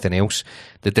than anything else.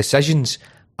 The decisions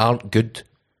aren't good.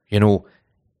 You know,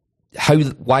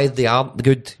 why they aren't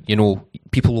good, you know,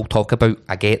 people will talk about.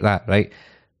 I get that, right?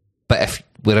 But if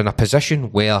we're in a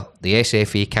position where the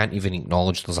SFA can't even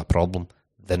acknowledge there's a problem,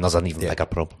 then there's an even bigger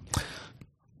problem.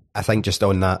 I think just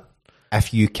on that,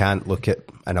 if you can't look at,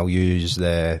 and I'll use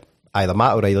the either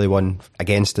Matt O'Reilly one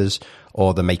against us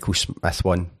or the Michael Smith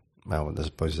one, well, I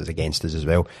suppose it's against us as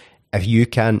well. If you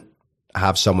can't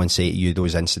have someone say to you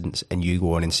those incidents and you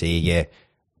go on and say, yeah,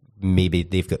 maybe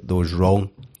they've got those wrong,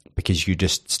 because you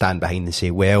just stand behind and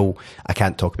say, well, I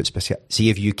can't talk about specific. See,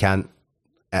 if you can't,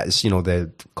 it's, you know,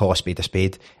 the call a spade a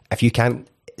spade. If you can't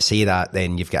say that,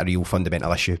 then you've got a real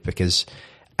fundamental issue, because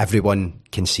everyone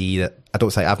can see that.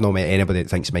 I've not met anybody that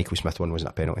thinks Michael Smith one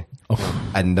wasn't a penalty.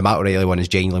 And the Matt O'Reilly one is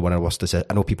genuinely one of the worst.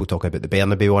 I know people talk about the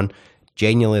Bernabeu one.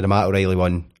 Genuinely, the Matt O'Reilly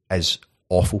one is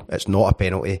awful. It's not a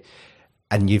penalty.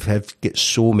 And you've got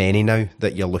so many now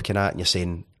that you're looking at and you're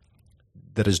saying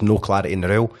there is no clarity in the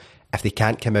rule. If they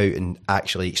can't come out and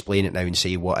actually explain it now and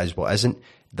say what is, what isn't,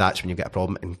 that's when you get a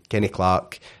problem. And Kenny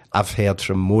Clark, I've heard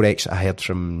from Morex, I heard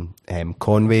from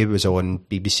Conway, was on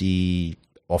BBC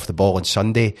Off the Ball on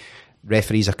Sunday.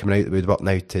 Referees are coming out of the woodwork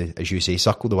now to, as you say,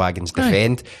 circle the wagons,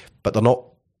 defend, but they're not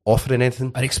offering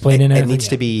anything. Or explaining anything. It needs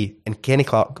to be, and Kenny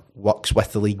Clark works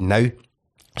with the league now.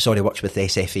 Works with the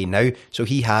SFA now. So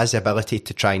he has the ability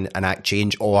to try and enact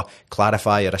change or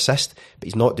clarify or assist, but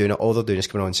he's not doing it. All they're doing is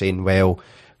coming on and saying, well,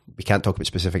 we can't talk about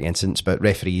specific incidents, but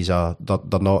referees they're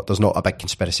not, there's not a big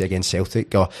conspiracy against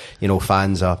Celtic or, you know,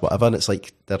 fans or whatever. And it's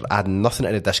like they're adding nothing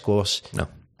to the discourse. No.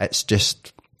 It's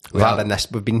just,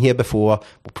 we've been here before,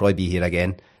 we'll probably be here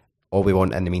again. all we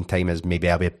want in the meantime is maybe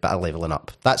a bit of levelling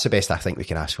up. That's the best I think we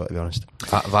can ask for, to be honest.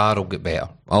 VAR will get better.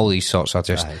 All these sorts are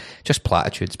just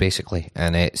platitudes, basically,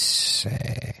 and it's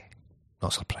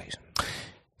not surprising.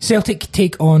 Celtic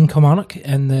take on Kilmarnock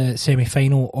in the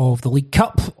semi-final of the League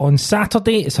Cup on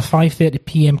Saturday. It's a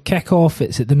 5:30pm kick-off.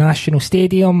 It's at the National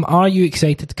Stadium. Are you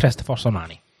excited, Christopher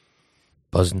Sermanni?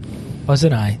 Buzzing.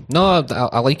 Buzzing, aye. No,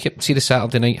 I like it. See the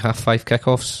Saturday night 5:30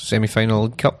 kick-offs, semi-final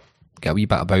League Cup. Get a wee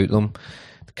bit about them.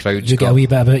 The crowd's get a wee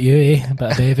bit about you, eh? A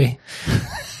bit of baby.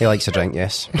 He likes a drink,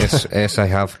 yes. yes, I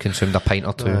have consumed a pint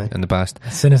or two in the past.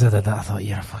 As soon as I did that, I thought,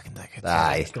 you're a fucking dickhead.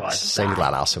 Aye, sounded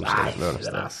like an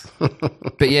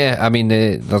arsehole. But yeah, I mean,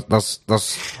 there's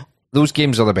those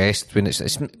games are the best when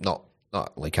it's not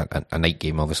like a night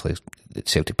game. Obviously, the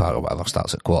Celtic Park or whatever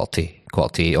starts at quarter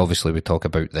to 8. Obviously, we talk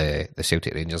about the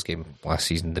Celtic Rangers game last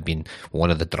season. They've been one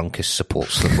of the drunkest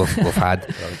supports that we've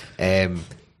had.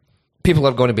 People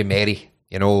are going to be merry.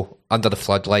 You know, under the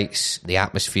floodlights, the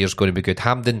atmosphere's going to be good.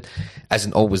 Hampden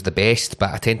isn't always the best,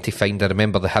 but I tend to find, I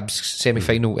remember the Hibs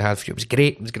semi-final we had, it was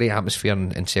great. It was a great atmosphere,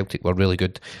 and Celtic were really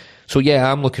good. So yeah,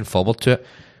 I'm looking forward to it.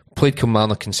 Played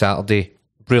Kilmarnock on Saturday,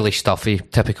 really stuffy,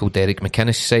 typical Derek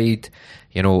McInnes side.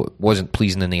 You know, it wasn't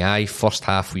pleasing in the eye. First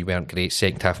half we weren't great,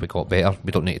 second half we got better.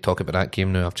 We don't need to talk about that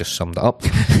game now, I've just summed it up.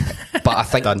 But I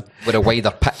think with a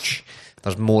wider pitch,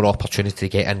 there's more opportunity to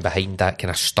get in behind that kind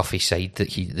of stuffy side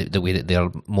that the way that they're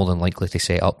more than likely to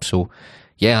set up. So,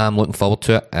 yeah, I'm looking forward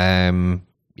to it. I've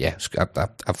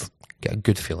got a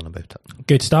good feeling about it.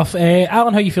 Good stuff.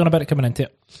 Allan, how are you feeling about it coming into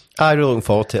it? I'm really looking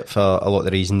forward to it for a lot of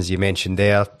the reasons you mentioned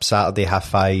there. Saturday,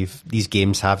 5:30. These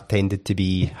games have tended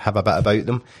to have a bit about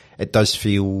them. It does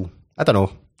feel, I don't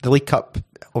know, the League Cup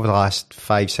over the last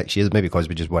 5-6 years, maybe because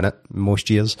we just won it most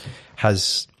years,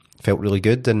 has felt really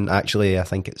good, and actually I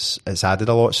think it's added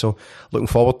a lot, so looking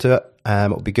forward to it.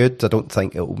 It'll be good. I don't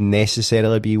think it'll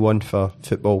necessarily be one for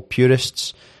football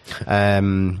purists,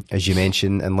 as you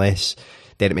mentioned, unless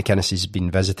Derek McInnes has been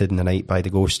visited in the night by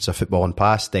the ghosts of football and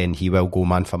past, then he will go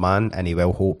man for man and he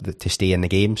will hope to stay in the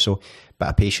game, so a bit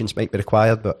of patience might be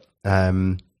required, but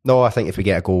no, I think if we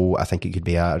get a goal, I think it could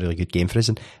be a really good game for us.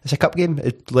 And it's a cup game,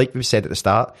 like we said at the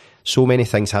start, so many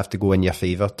things have to go in your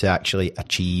favour to actually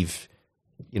achieve,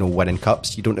 you know, winning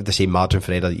cups. You don't have the same margin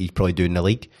for error that you probably do in the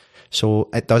league, so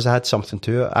it does add something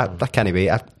to it. I can't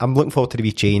wait. I'm looking forward to the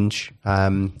wee change.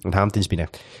 And Hampden's been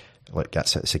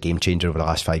it's a game changer over the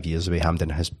last 5 years, the way Hampden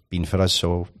has been for us,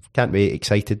 so can't wait.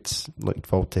 Excited, looking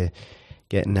forward to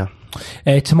getting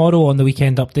there. Tomorrow on the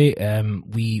weekend update,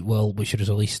 which is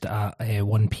released at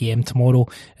 1pm tomorrow.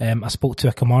 I spoke to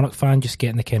a Kilmarnock fan, just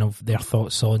getting the kind of their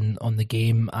thoughts on the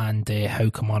game and how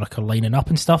Kilmarnock are lining up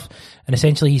and stuff. And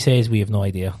essentially, he says we have no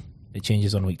idea. It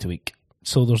changes on week to week,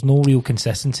 so there's no real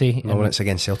consistency. No, when it's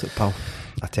against Celtic, pal,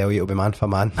 I tell you, it'll be man for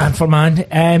man. Man for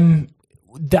man.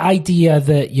 The idea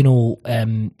that, you know,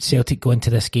 Celtic go into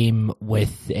this game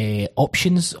with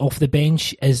options off the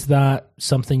bench, is that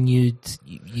something you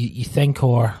think,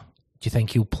 or do you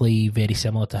think you'll play very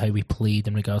similar to how we played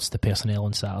in regards to personnel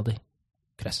on Saturday,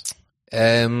 Chris?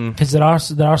 Because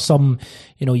there are some,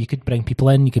 you know, you could bring people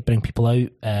in, you could bring people out.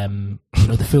 You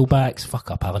know, the fullbacks.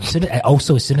 Fuck up, Allan. As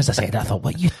soon as I said that, I thought,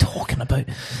 what are you talking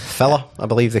about? Filler, I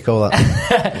believe they call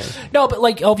that. No, but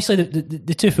like obviously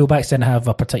the two fullbacks didn't have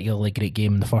a particularly great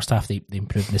game in the first half. They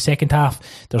improved in the second half.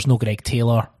 There's no Greg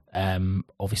Taylor.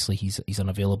 Obviously he's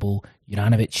unavailable.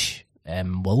 Juranovic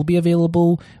will be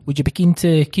available. Would you be keen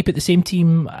to keep it the same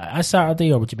team as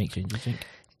Saturday, or would you make changes, do you think?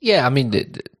 Yeah, I mean,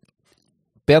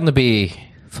 Bernabei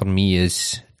for me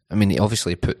is, I mean, he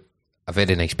obviously put a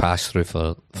very nice pass through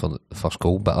for the first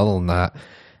goal, but other than that,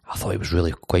 I thought he was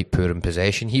really quite poor in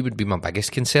possession. He would be my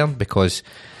biggest concern, because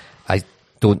I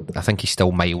think he's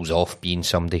still miles off being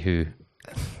somebody who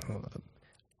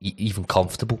even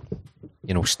comfortable,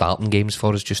 you know, starting games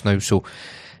for us just now. So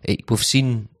we've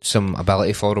seen some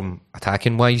ability for him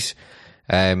attacking wise.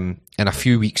 And a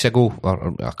few weeks ago,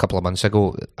 or a couple of months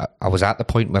ago, I was at the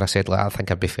point where I said, I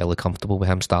think I'd be fairly comfortable with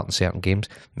him starting certain games.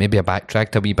 Maybe I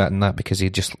backtracked a wee bit in that, because he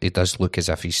does look as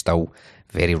if he's still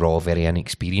very raw, very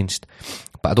inexperienced.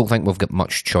 But I don't think we've got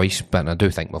much choice, but I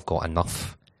do think we've got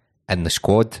enough in the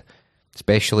squad.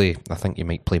 Especially, I think you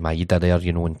might play Maeda there,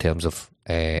 you know, in terms of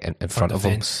in front of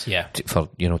him, yeah,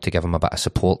 to give him a bit of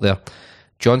support there.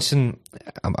 Johnson,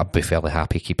 I'd be fairly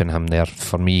happy keeping him there.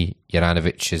 For me,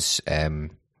 Juranovic is,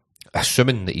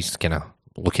 assuming that he's kind of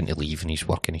looking to leave and he's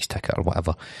working his ticket or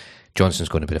whatever, Johnson's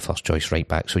going to be the first choice right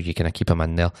back, so you kind of keep him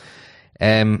in there.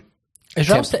 Sorry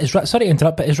to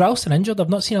interrupt, but is Ralston injured? I've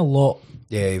not seen a lot.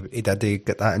 Yeah, he did. He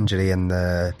got that injury in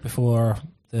the... Before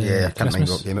the Yeah, I can't Christmas?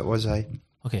 remember what game it was,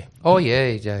 Okay. Oh,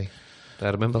 yeah. I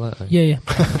remember that. Yeah.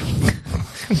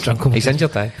 Drunk over He's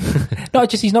injured, aye. No,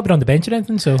 just he's not been on the bench or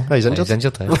anything, so... Oh, he's injured. He's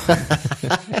injured, aye.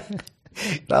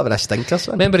 Not having a stinker,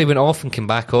 son. Remember he went off and came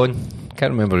back on.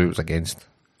 Can't remember who it was against.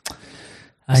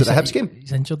 Is it the Hibs game?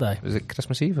 He's injured, aye. Was it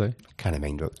Christmas Eve? Aye? Can't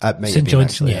mind what. St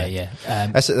Johnson, yeah.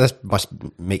 This must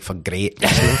make for great.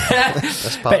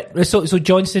 This part. But so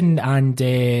Johnson and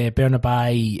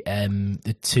Bernabei,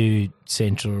 the two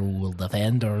central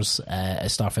defenders at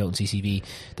Starfelt and CCV,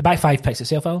 the back five picks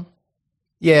itself, Allan?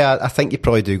 Yeah, I think you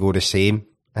probably do go the same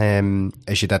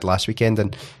as you did last weekend,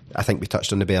 and I think we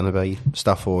touched on the Bernabei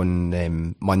stuff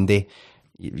on Monday.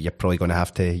 You're probably going to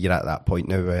have to. You're at that point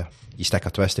now where you stick a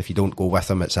twist. If you don't go with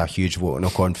them, it's a huge vote of no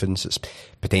confidence. It's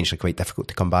potentially quite difficult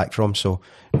to come back from. So,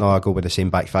 no, I'll go with the same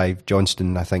back five.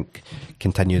 Johnston, I think,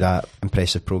 continue that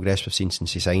impressive progress we've seen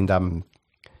since he signed. I'm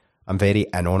very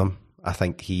in on him. I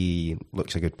think he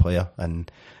looks a good player,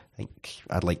 and I think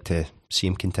I'd like to see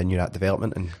him continue that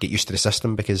development and get used to the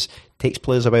system, because it takes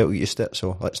players a while to get used to it.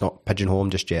 So let's not pigeonhole him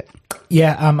just yet.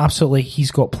 Yeah, absolutely. He's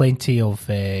got plenty of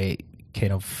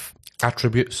kind of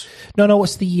attributes. No,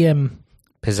 what's the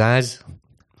pizzazz?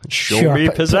 Show me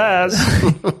pizzazz.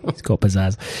 He's got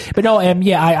pizzazz. But no,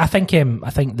 I think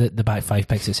the back five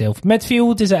picks itself.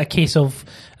 Midfield, is it a case of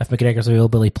if McGregor's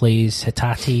available, he plays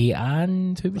Hatate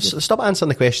and who would you... Stop answering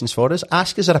the questions for us.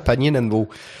 Ask us our opinion, and we'll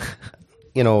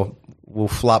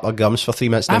flap our gums for 3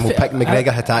 minutes, then we'll pick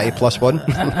McGregor Hatate +1.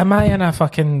 Am I in a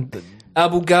fucking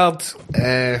Abelgard?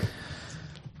 I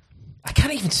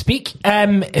can't even speak.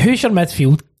 Who's your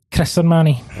midfield? Chris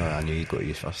Sermanni. Oh, I knew you'd go to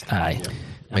you first. Aye.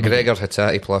 McGregor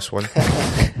Hatate +1.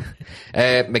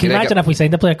 Can you imagine if we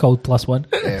signed a player called +1?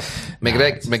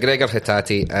 McGregor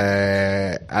Hatate,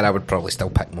 and I would probably still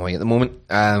pick Moy at the moment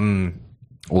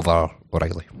over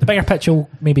O'Reilly. The bigger pitch will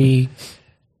maybe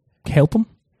help him.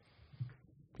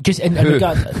 Just in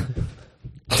regard,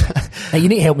 you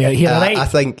need to help me out here, right? I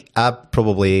think I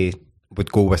probably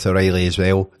would go with O'Reilly as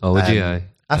well. Oh, would you? Aye.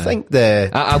 I think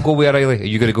I'll go with O'Reilly. Are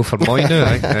you going to go for Moy now?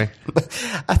 Aye.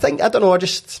 I don't know.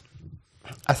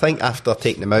 I think after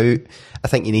taking him out, I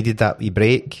think he needed that wee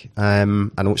break. I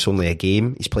know it's only a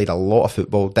game. He's played a lot of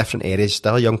football, different areas,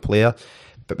 still a young player.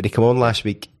 But when he came on last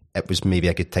week, it was maybe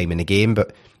a good time in the game.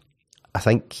 But I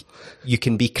think you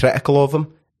can be critical of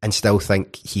him and still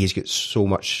think he has got so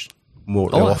much more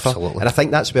to offer. Absolutely. And I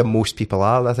think that's where most people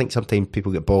are. I think sometimes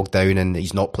people get bogged down and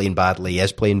he's not playing badly, he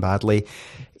is playing badly.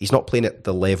 He's not playing at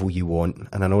the level you want.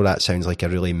 And I know that sounds like a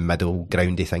really middle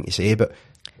groundy thing to say, but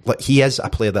look, he is a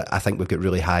player that I think we've got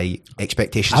really high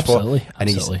expectations for.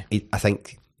 And I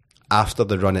think after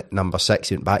the run at number 6,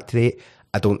 he went back to 8.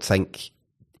 I don't think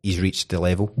he's reached the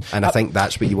level, and I think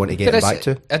that's what you want to get him back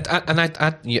to.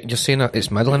 You're saying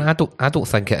it's middling. I don't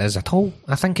think it is at all.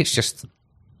 I think it's just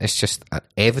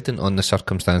evident on the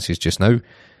circumstances just now.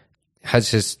 Has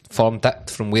his form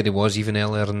dipped from where he was even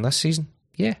earlier in this season?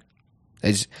 Yeah.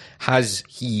 Has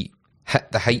he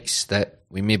hit the heights that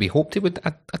we maybe hoped he would?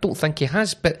 I don't think he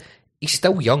has, but he's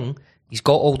still young. He's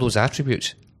got all those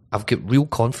attributes. I've got real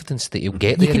confidence that he'll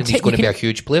get there and he's going to be a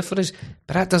huge player for us.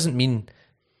 But that doesn't mean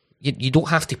you don't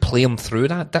have to play him through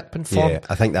that dip in form. Yeah,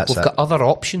 I think we've got other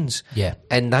options. Yeah,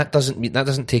 and that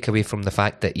doesn't take away from the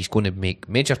fact that he's going to make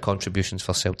major contributions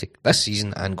for Celtic this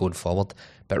season and going forward.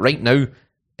 But right now,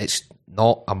 it's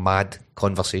not a mad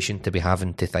conversation to be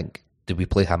having to think, do we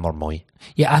play him or Moy?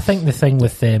 Yeah, I think the thing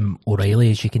with O'Reilly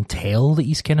is you can tell that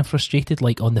he's kind of frustrated.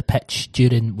 Like on the pitch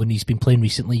when he's been playing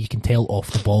recently, you can tell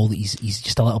off the ball that he's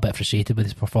just a little bit frustrated with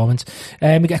his performance.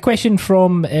 We get a question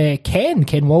from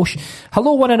Ken Walsh.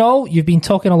 Hello, one and all. You've been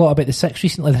talking a lot about the Six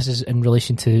recently. This is in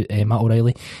relation to Matt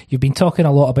O'Reilly. You've been talking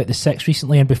a lot about the Six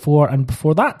recently and before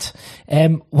that.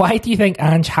 Why do you think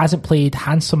Ange hasn't played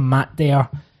handsome Matt there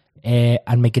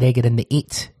and McGregor in the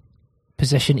 8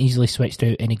 position, easily switched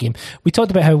out in a game? We talked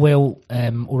about how well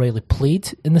O'Reilly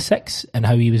played in the 6 and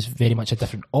how he was very much a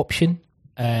different option.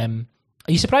 Are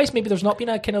you surprised maybe there's not been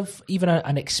a kind of even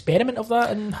an experiment of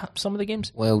that in some of the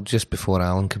games? Well, just before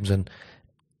Allan comes in,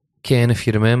 Ken, if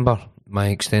you remember my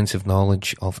extensive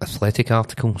knowledge of athletic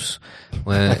articles,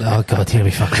 oh God, here we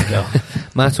fucking go.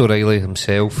 Matt O'Reilly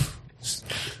himself,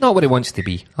 not what he wants to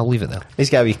be. I'll leave it there.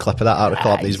 He's got a wee clip of that article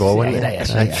up in his wall,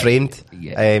 framed.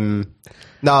 Yeah.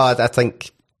 No, I think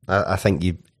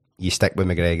you stick with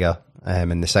McGregor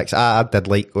in the 6. I did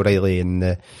like O'Reilly in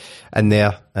there. Are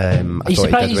you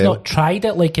surprised he's not tried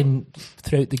it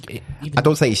throughout the? I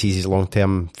don't think he sees his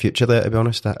long-term future there, to be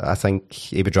honest. I think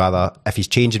he would rather, if he's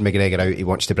changing McGregor out, he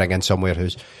wants to bring in someone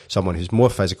who's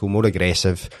more physical, more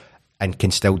aggressive, and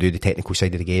can still do the technical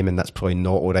side of the game, and that's probably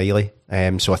not O'Reilly.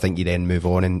 So I think you then move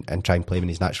on and try and play him in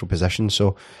his natural position.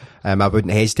 So I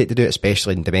wouldn't hesitate to do it,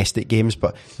 especially in domestic games.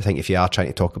 But I think if you are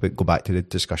trying to go back to the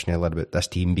discussion earlier about this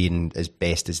team being as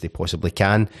best as they possibly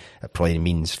can, it probably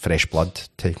means fresh blood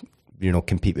to,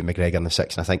 compete with McGregor in the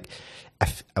six. And I think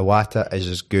if Iwata is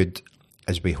as good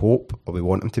as we hope or we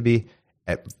want him to be,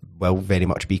 it will very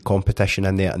much be competition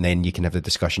in there, and then you can have the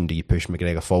discussion: do you push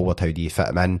McGregor forward? How do you fit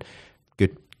him in?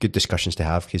 Good discussions to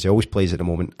have, because he always plays at the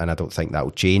moment, and I don't think that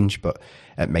will change, but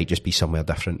it might just be somewhere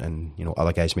different, and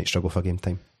other guys might struggle for game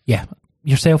time. Yeah,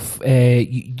 yourself,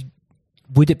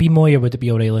 would it be Moy or would it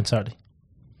be O'Reilly on Saturday?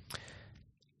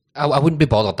 I wouldn't be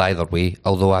bothered either way,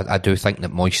 although I do think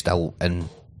that Moy's still in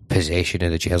possession of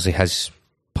the jersey. His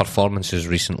performances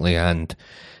recently and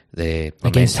the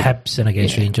against Hibs and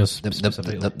against Rangers,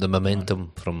 the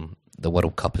momentum from the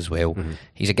World Cup as well. Mm-hmm.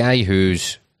 He's a guy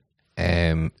who's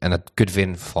in a good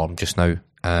vein of form just now,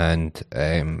 and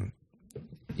if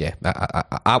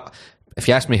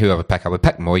you asked me who I would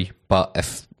pick Moy. But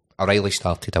if O'Reilly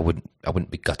started, I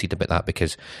wouldn't be gutted about that,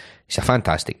 because he's a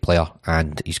fantastic player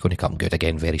and he's going to come good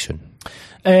again very soon.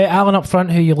 Allan up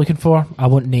front, who are you looking for? I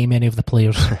won't name any of the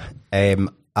players. I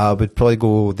would probably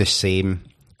go the same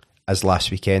as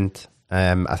last weekend.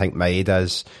 I think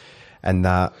Maeda's in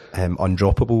that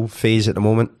undroppable phase at the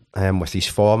moment with his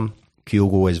form.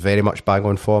 Kyogo is very much bang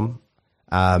on form,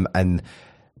 and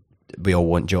we all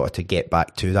want Jota to get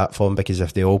back to that form, because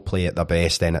if they all play at their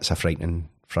best, then it's a frightening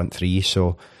front three.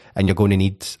 So, and you're going to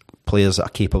need players that are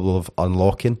capable of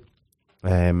unlocking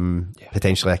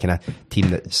potentially a kind of team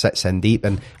that sits in deep.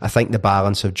 And I think the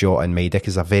balance of Jota and Maeda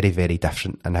is very, very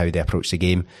different in how they approach the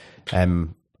game.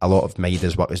 A lot of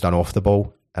Maeda's work is done off the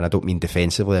ball, and I don't mean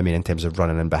defensively, I mean in terms of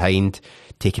running in behind,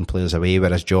 taking players away,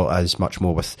 whereas Jota is much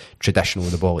more with traditional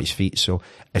with the ball at his feet. So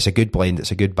it's a good blend,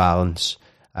 it's a good balance.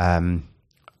 I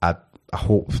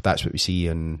hope that's what we see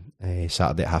on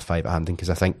Saturday at 5:30 at Hampden, because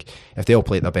I think if they all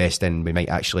play at their best, then we might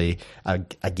actually, a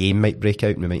game might break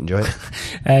out and we might enjoy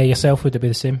it. Yourself, would it be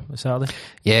the same on Saturday?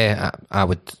 Yeah, I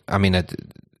would. I mean,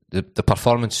 the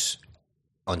performance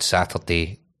on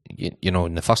Saturday,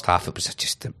 in the first half, it was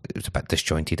a bit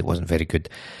disjointed. It wasn't very good.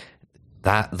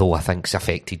 That, though, I think is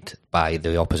affected by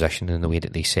the opposition and the way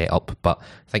that they set up. But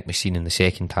I think we've seen in the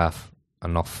second half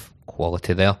enough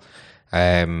quality there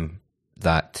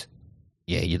that.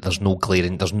 Yeah, there's no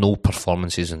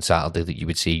performances on Saturday that you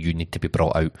would say you need to be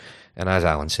brought out. And as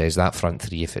Allan says, that front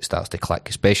three, if it starts to click,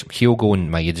 especially Kyogo and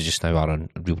Maeda just now are in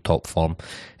real top form,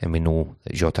 and we know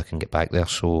that Jota can get back there.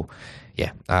 So,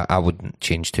 yeah, I wouldn't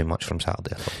change too much from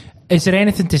Saturday. Is there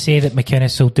anything to say that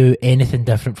McInnes will do anything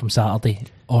different from Saturday?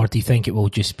 Or do you think it will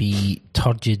just be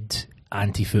turgid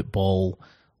anti-football,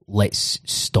 let's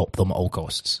stop them at all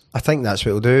costs? I think that's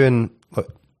what he'll do, and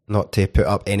look, not to put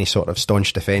up any sort of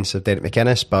staunch defence of Derek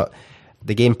McInnes, but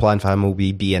the game plan for him will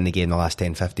be in the game the last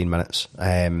 10-15 minutes.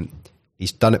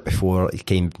 He's done it before. He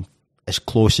came as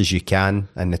close as you can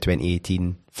in the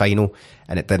 2018 final,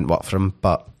 and it didn't work for him,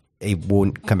 but he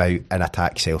won't come out and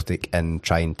attack Celtic and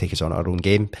try and take us on our own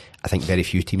game. I think very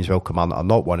few teams will. Kilmarnock are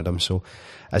not one of them. So,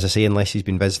 as I say, unless he's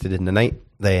been visited in the night,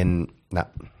 then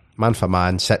man for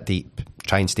man, sit deep,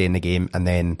 try and stay in the game, and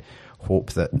then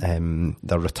hope that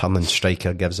the returning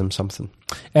striker gives him something.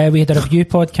 We had a review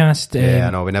podcast. I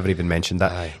know, we never even mentioned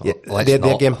that.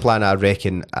 Their game plan, I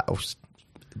reckon,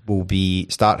 will be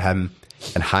start him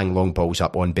and hang long balls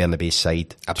up on Bernabé's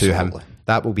side. Absolutely. To him.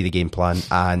 That will be the game plan,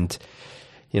 and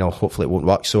hopefully it won't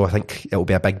work. So I think it will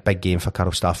be a big game for Carl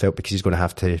Starfelt, because he's going to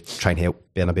have to try and help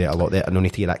Bernabé a lot there, and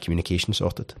only to get that communication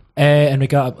sorted. And we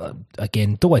got,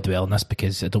 again, don't want to dwell on this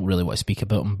because I don't really want to speak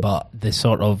about him, but the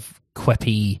sort of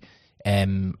quippy,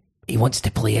 he wants to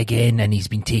play again, and he's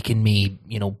been taking me,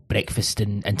 breakfast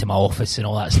into my office and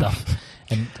all that stuff.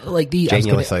 And like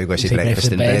genuinely thought you were going to say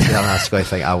breakfast in bed. I was going to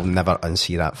think I'll never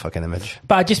unsee that fucking image.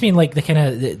 But I just mean like the kind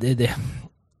of the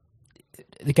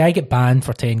guy get banned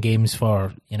for 10 games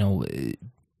for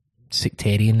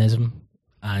sectarianism,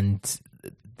 and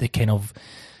the kind of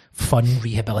fun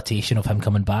rehabilitation of him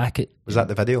coming back. Was that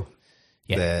the video?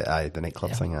 Yeah, the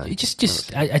nightclub thing. It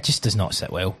just does not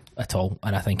sit well at all,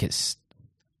 and I think it's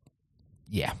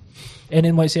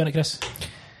Anything what you say on it, Chris?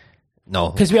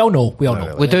 No, because we all know.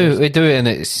 We do, and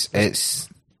it's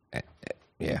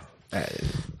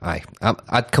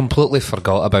I'd completely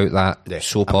forgot about that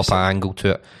soap opera angle to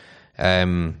it.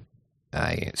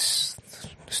 It's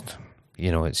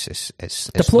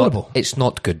deplorable. It's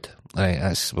not good.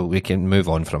 That's what we can move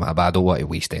on from it, but I don't want to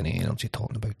waste any energy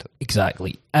talking about it.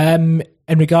 Exactly. In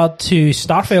regard to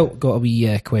Starfelt, got a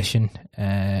wee question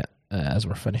as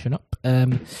we're finishing up. Let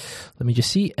me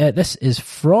just see. This is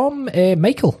from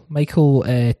Michael.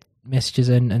 Michael messages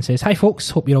in and says, "Hi folks,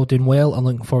 hope you're all doing well and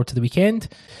looking forward to the weekend.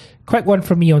 Quick one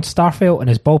from me on Starfelt and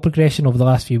his ball progression over the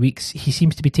last few weeks. He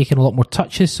seems to be taking a lot more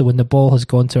touches, so when the ball has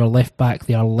gone to our left back,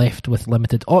 they are left with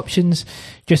limited options.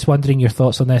 Just wondering your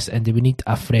thoughts on this, and do we need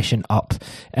a freshen up?"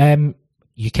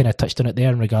 You kind of touched on it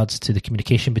there in regards to the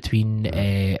communication between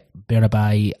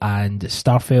Berabai and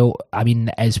Starfelt. I mean,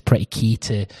 it is pretty key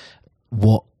to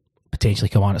what potentially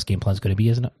Kilmarnock's game plan is going to be,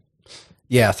 isn't it?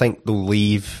 Yeah, I think they'll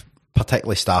leave,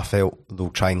 particularly Starfelt, they'll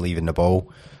try and leave in the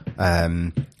ball.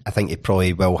 I think he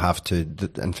probably will have to,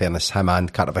 in fairness, him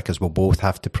and Carter Vickers will both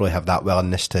have to probably have that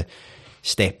willingness to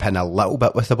step in a little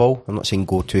bit with the ball. I'm not saying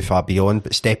go too far beyond,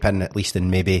 but step in at least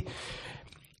and maybe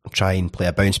try and play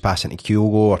a bounce pass into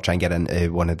Kyogo or try and get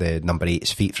into one of the number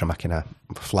 8's feet from a kind of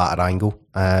flatter angle.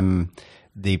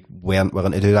 They weren't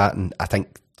willing to do that, and I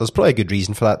think there's probably a good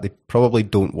reason for that. They probably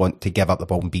don't want to give up the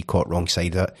ball and be caught wrong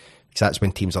side of it, because that's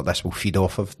when teams like this will feed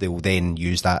off of. They will then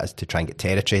use that as to try and get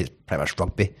territory. It's pretty much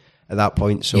rugby at that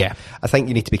point. So yeah. I think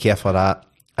you need to be careful of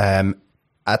that.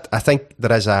 I think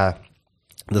there's an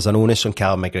onus on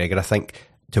Callum McGregor, I think,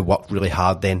 to work really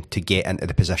hard then to get into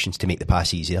the positions to make the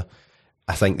pass easier.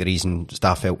 I think the reason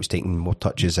Starfelt was taking more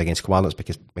touches against Kilmarnock is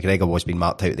because McGregor was being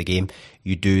marked out of the game.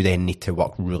 You do then need to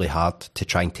work really hard to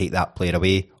try and take that player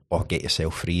away or get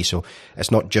yourself free. So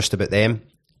it's not just about them.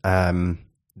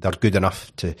 They're good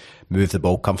enough to move the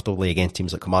ball comfortably against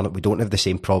teams like Kilmarnock. We don't have the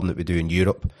same problem that we do in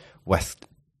Europe with,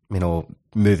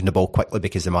 moving the ball quickly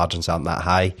because the margins aren't that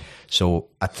high. So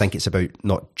I think it's about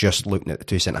not just looking at the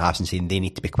two centre-halves and saying they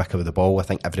need to be quicker with the ball. I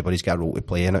think everybody's got a role to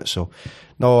play in it. So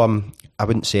no, I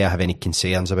wouldn't say I have any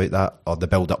concerns about that or the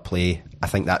build-up play. I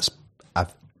think that's a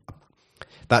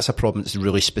problem that's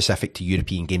really specific to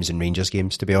European games and Rangers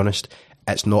games, to be honest.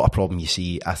 It's not a problem you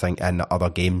see, I think, in other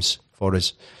games for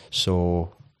us.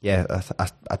 So yeah,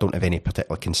 I don't have any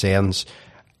particular concerns.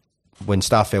 When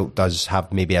Starfelt does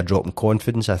have maybe a drop in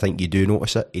confidence, I think you do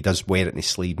notice it. He does wear it in his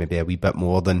sleeve maybe a wee bit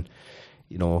more than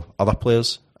other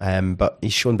players. But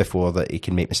he's shown before that he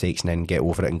can make mistakes and then get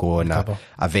over it and go on a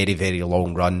very, very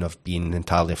long run of being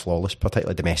entirely flawless,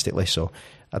 particularly domestically. So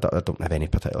I don't have any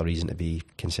particular reason to be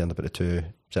concerned about the two.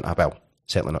 Well,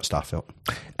 certainly not Starfelt.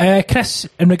 Chris,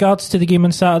 in regards to the game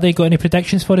on Saturday, got any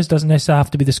predictions for us? Doesn't necessarily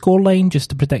have to be the scoreline,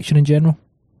 just a prediction in general.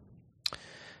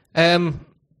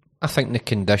 I think the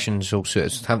conditions will suit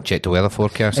us. I haven't checked the weather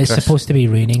forecast. It's Chris. Supposed to be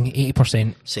raining,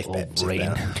 80%. Safe bet.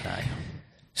 Rain.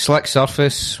 Slick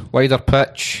surface, wider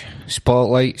pitch,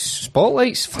 spotlights,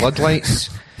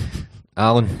 floodlights.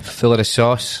 Allan, full of the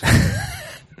sauce.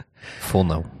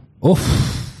 4-0.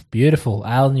 Oh, beautiful.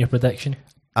 Allan, your prediction?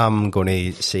 I'm going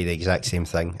to say the exact same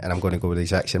thing, and I'm going to go with the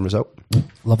exact same result.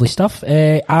 Lovely stuff.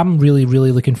 I'm really,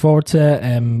 really looking forward to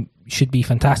it. Should be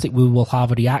fantastic. We will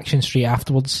have a reaction straight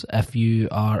afterwards. If you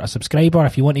are a subscriber,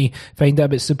 if you want to find out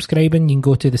about subscribing, you can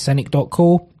go to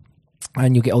thecynic.co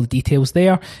and you'll get all the details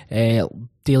there.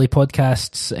 Daily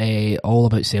podcasts, all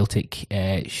about Celtic.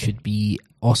 Should be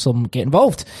awesome. Get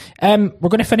involved. We're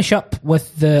going to finish up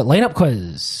with the lineup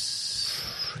quiz.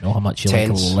 You know how much you like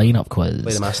a lineup quiz.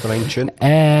 Play the mastermind tune.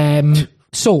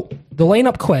 So the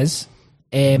lineup quiz,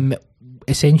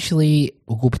 essentially,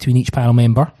 will go between each panel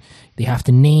member. They have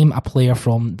to name a player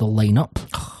from the lineup.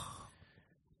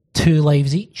 2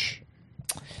 lives each.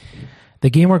 The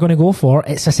game we're going to go for,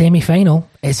 it's a semi-final.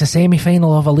 It's a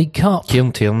semi-final of a League Cup.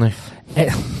 Kieran Tierney.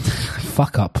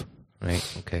 Fuck up. Right,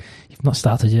 okay. You've not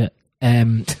started yet.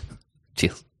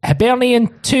 Cheers.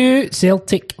 Hibernian 2,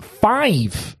 Celtic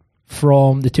 5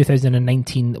 from the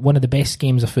 2019, one of the best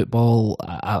games of football.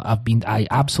 I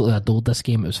absolutely adored this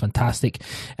game. It was fantastic.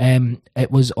 It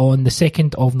was on the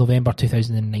 2nd of November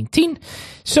 2019.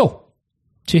 So,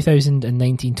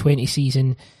 2019-20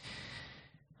 season.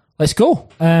 Let's go.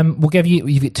 We'll give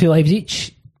you've got 2 lives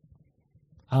each.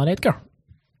 Allan, Edgar.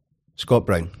 Scott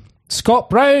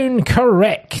Brown,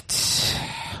 correct.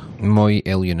 Moi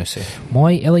Elyounoussi.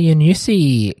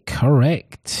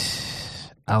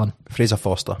 Correct. Allan. Fraser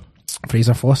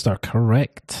Foster,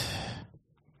 correct.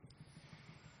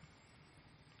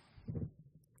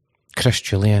 Chris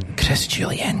Julian,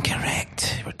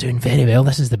 correct. We're doing very well.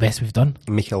 This is the best we've done.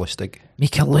 Mika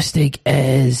Lustig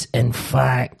is, in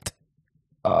fact,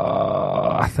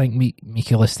 I think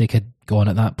Mika Lustig had gone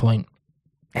at that point.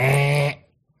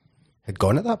 Had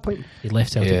gone at that point? He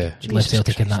left Celtic. Yeah. He left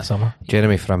Celtic in that summer.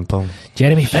 Jeremy Frimpong,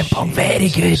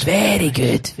 very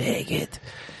good.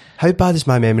 How bad is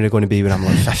my memory going to be when I'm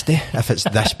like 50 if it's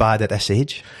this bad at this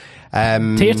age?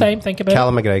 Take your time, think about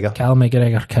Callum it.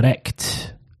 McGregor,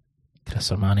 correct. Chris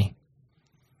Sermanni.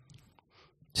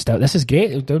 This is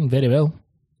great. You're doing very well.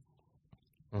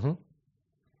 Mm-hmm.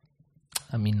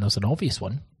 I mean, there's an obvious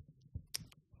one.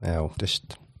 Well,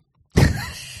 just...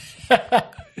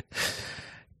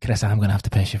 Chris, I'm going to have to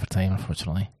press you for time,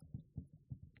 unfortunately.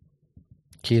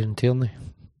 Kieran Tierney.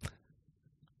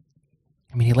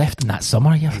 I mean, he left in that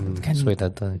summer. Yeah, That's what he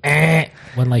did.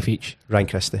 One life each. Ryan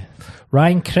Christie.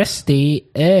 Ryan Christie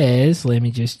is, let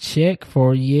me just check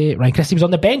for you. Ryan Christie was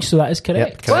on the bench, so that is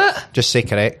correct. Yep, correct. Just say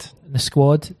correct. The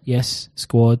squad, yes,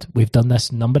 squad. We've done this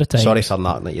a number of times. Sorry for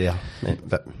not letting you there, mate,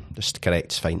 but just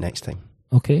correct's fine next time.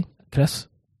 Okay, Chris.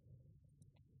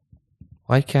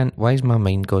 Why is my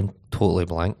mind going totally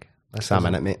blank? I'm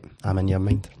in it, mate. I'm in your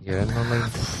mind. You're in my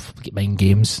mind. Get mind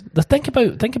games. Think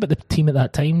about the team at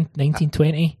that time,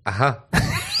 1920.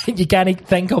 You can't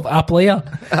think of a player.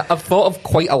 I've thought of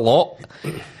quite a lot.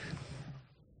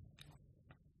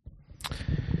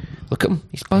 Look at him.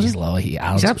 He's buzzing. He's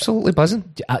absolutely buzzing.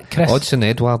 Chris. Odson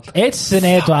Edward. Edson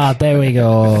Edward. There we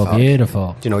go.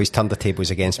 Beautiful. Do you know he's turned the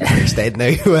tables against me instead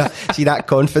now? See that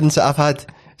confidence that I've had?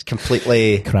 It's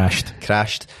completely crashed.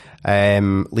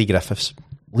 Lee Griffiths.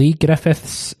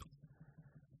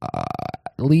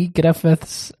 Lee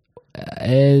Griffiths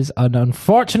is, and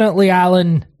unfortunately,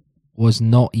 Allan was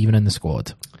not even in the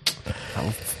squad.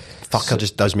 Fucker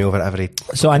just does me over every...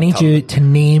 So I need you to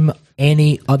name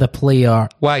any other player.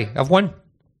 Why? I've won.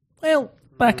 Well,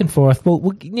 back and forth.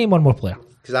 We'll name one more player.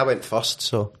 Because I went first,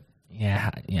 so...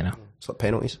 Yeah, you know. It's like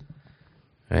penalties.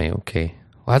 Right, okay.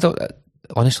 Well, I don't...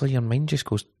 Honestly, your mind just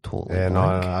goes totally blank. No,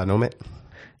 I know, mate.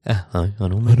 I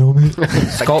know, mate.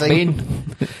 Scott Bain.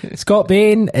 Scott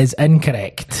Bain is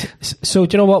incorrect. So,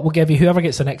 do you know what? We'll give you whoever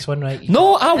gets the next one right.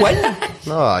 No, I win.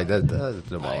 No, I did.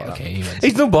 Okay, he wins.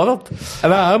 He's not bothered.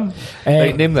 And I am.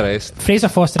 Right, name the rest. Fraser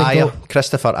Foster and goals.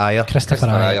 Christopher Ayer. Christopher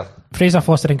Ayer. Fraser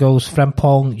Foster and goals.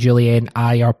 Frimpong, Julian,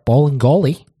 Ayer,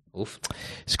 Bolingoli. Oof.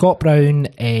 Scott Brown,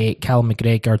 Callum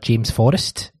McGregor, James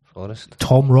Forrest.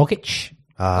 Tom Rogic.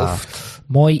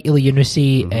 Moy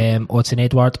Iliunusi, Odson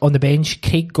Edward. On the bench,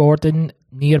 Craig Gordon,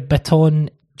 Nir Bitton,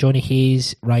 Johnny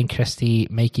Hayes, Ryan Christie,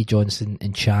 Mikey Johnson,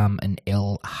 and Cham and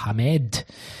El Hamed.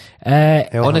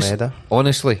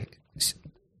 Honestly,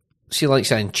 see, like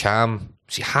saying Cham,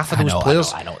 see half of those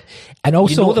players. I know. And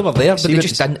also, you know they were there, but they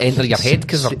just didn't enter your head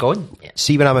because they're gone.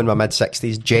 See, when I'm in my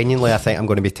mid-60s, genuinely, I think I'm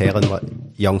going to be telling like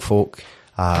young folk,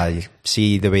 you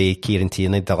see the way Kieran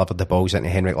Tierney delivered the balls into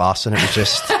Henrik Larsson, it was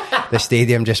just... The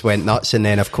stadium just went nuts, and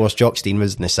then of course Jock Stein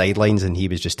was in the sidelines and he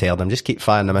was just telling them, just keep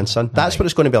firing them in, son. That's what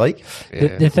it's going to be like.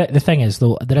 The thing is,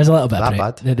 though, there is a little bit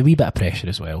of the wee bit of pressure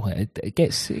as well. It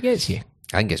gets you.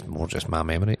 I think it's more just my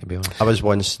memory, to be honest. I was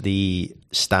once the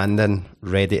stand-in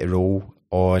ready to roll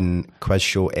on quiz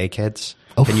show Eggheads.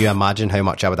 Can you imagine how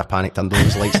much I would have panicked under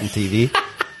those lights on TV?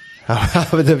 I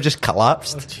would have just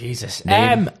collapsed. Oh, Jesus.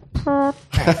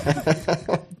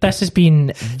 This has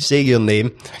been... Say your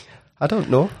name. I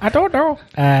don't know.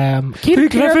 Kieran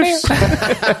Griffiths.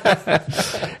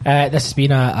 This has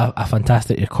been a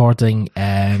fantastic recording.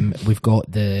 We've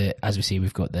got the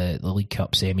League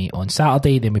Cup semi on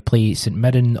Saturday. Then we play St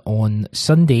Mirren on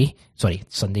Sunday.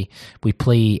 We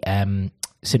play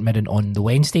St Mirren on the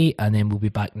Wednesday, and then we'll be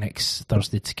back next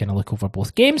Thursday to kind of look over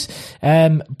both games.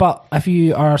 But if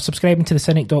you are subscribing to the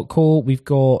Cynic.co, we've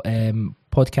got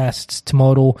podcasts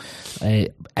tomorrow,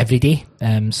 every day.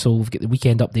 So we've got the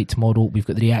weekend update tomorrow. We've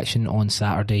got the reaction on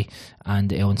Saturday,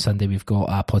 and on Sunday we've got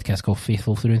a podcast called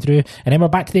Faithful Through and Through. And then we're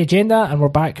back to the agenda, and we're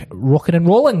back rocking and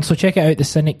rolling. So check it out, the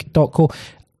Cynic.co.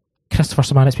 Christopher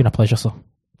Sermanni, it's been a pleasure, sir.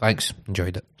 Thanks,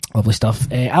 enjoyed it. Lovely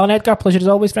stuff. Allan, Edgar, pleasure as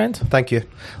always, friend. Thank you.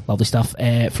 Lovely stuff.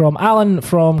 From Allan,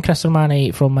 from Chris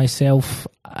Sermanni, from myself,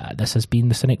 this has been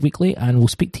the Cynic Weekly, and we'll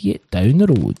speak to you down the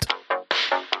road.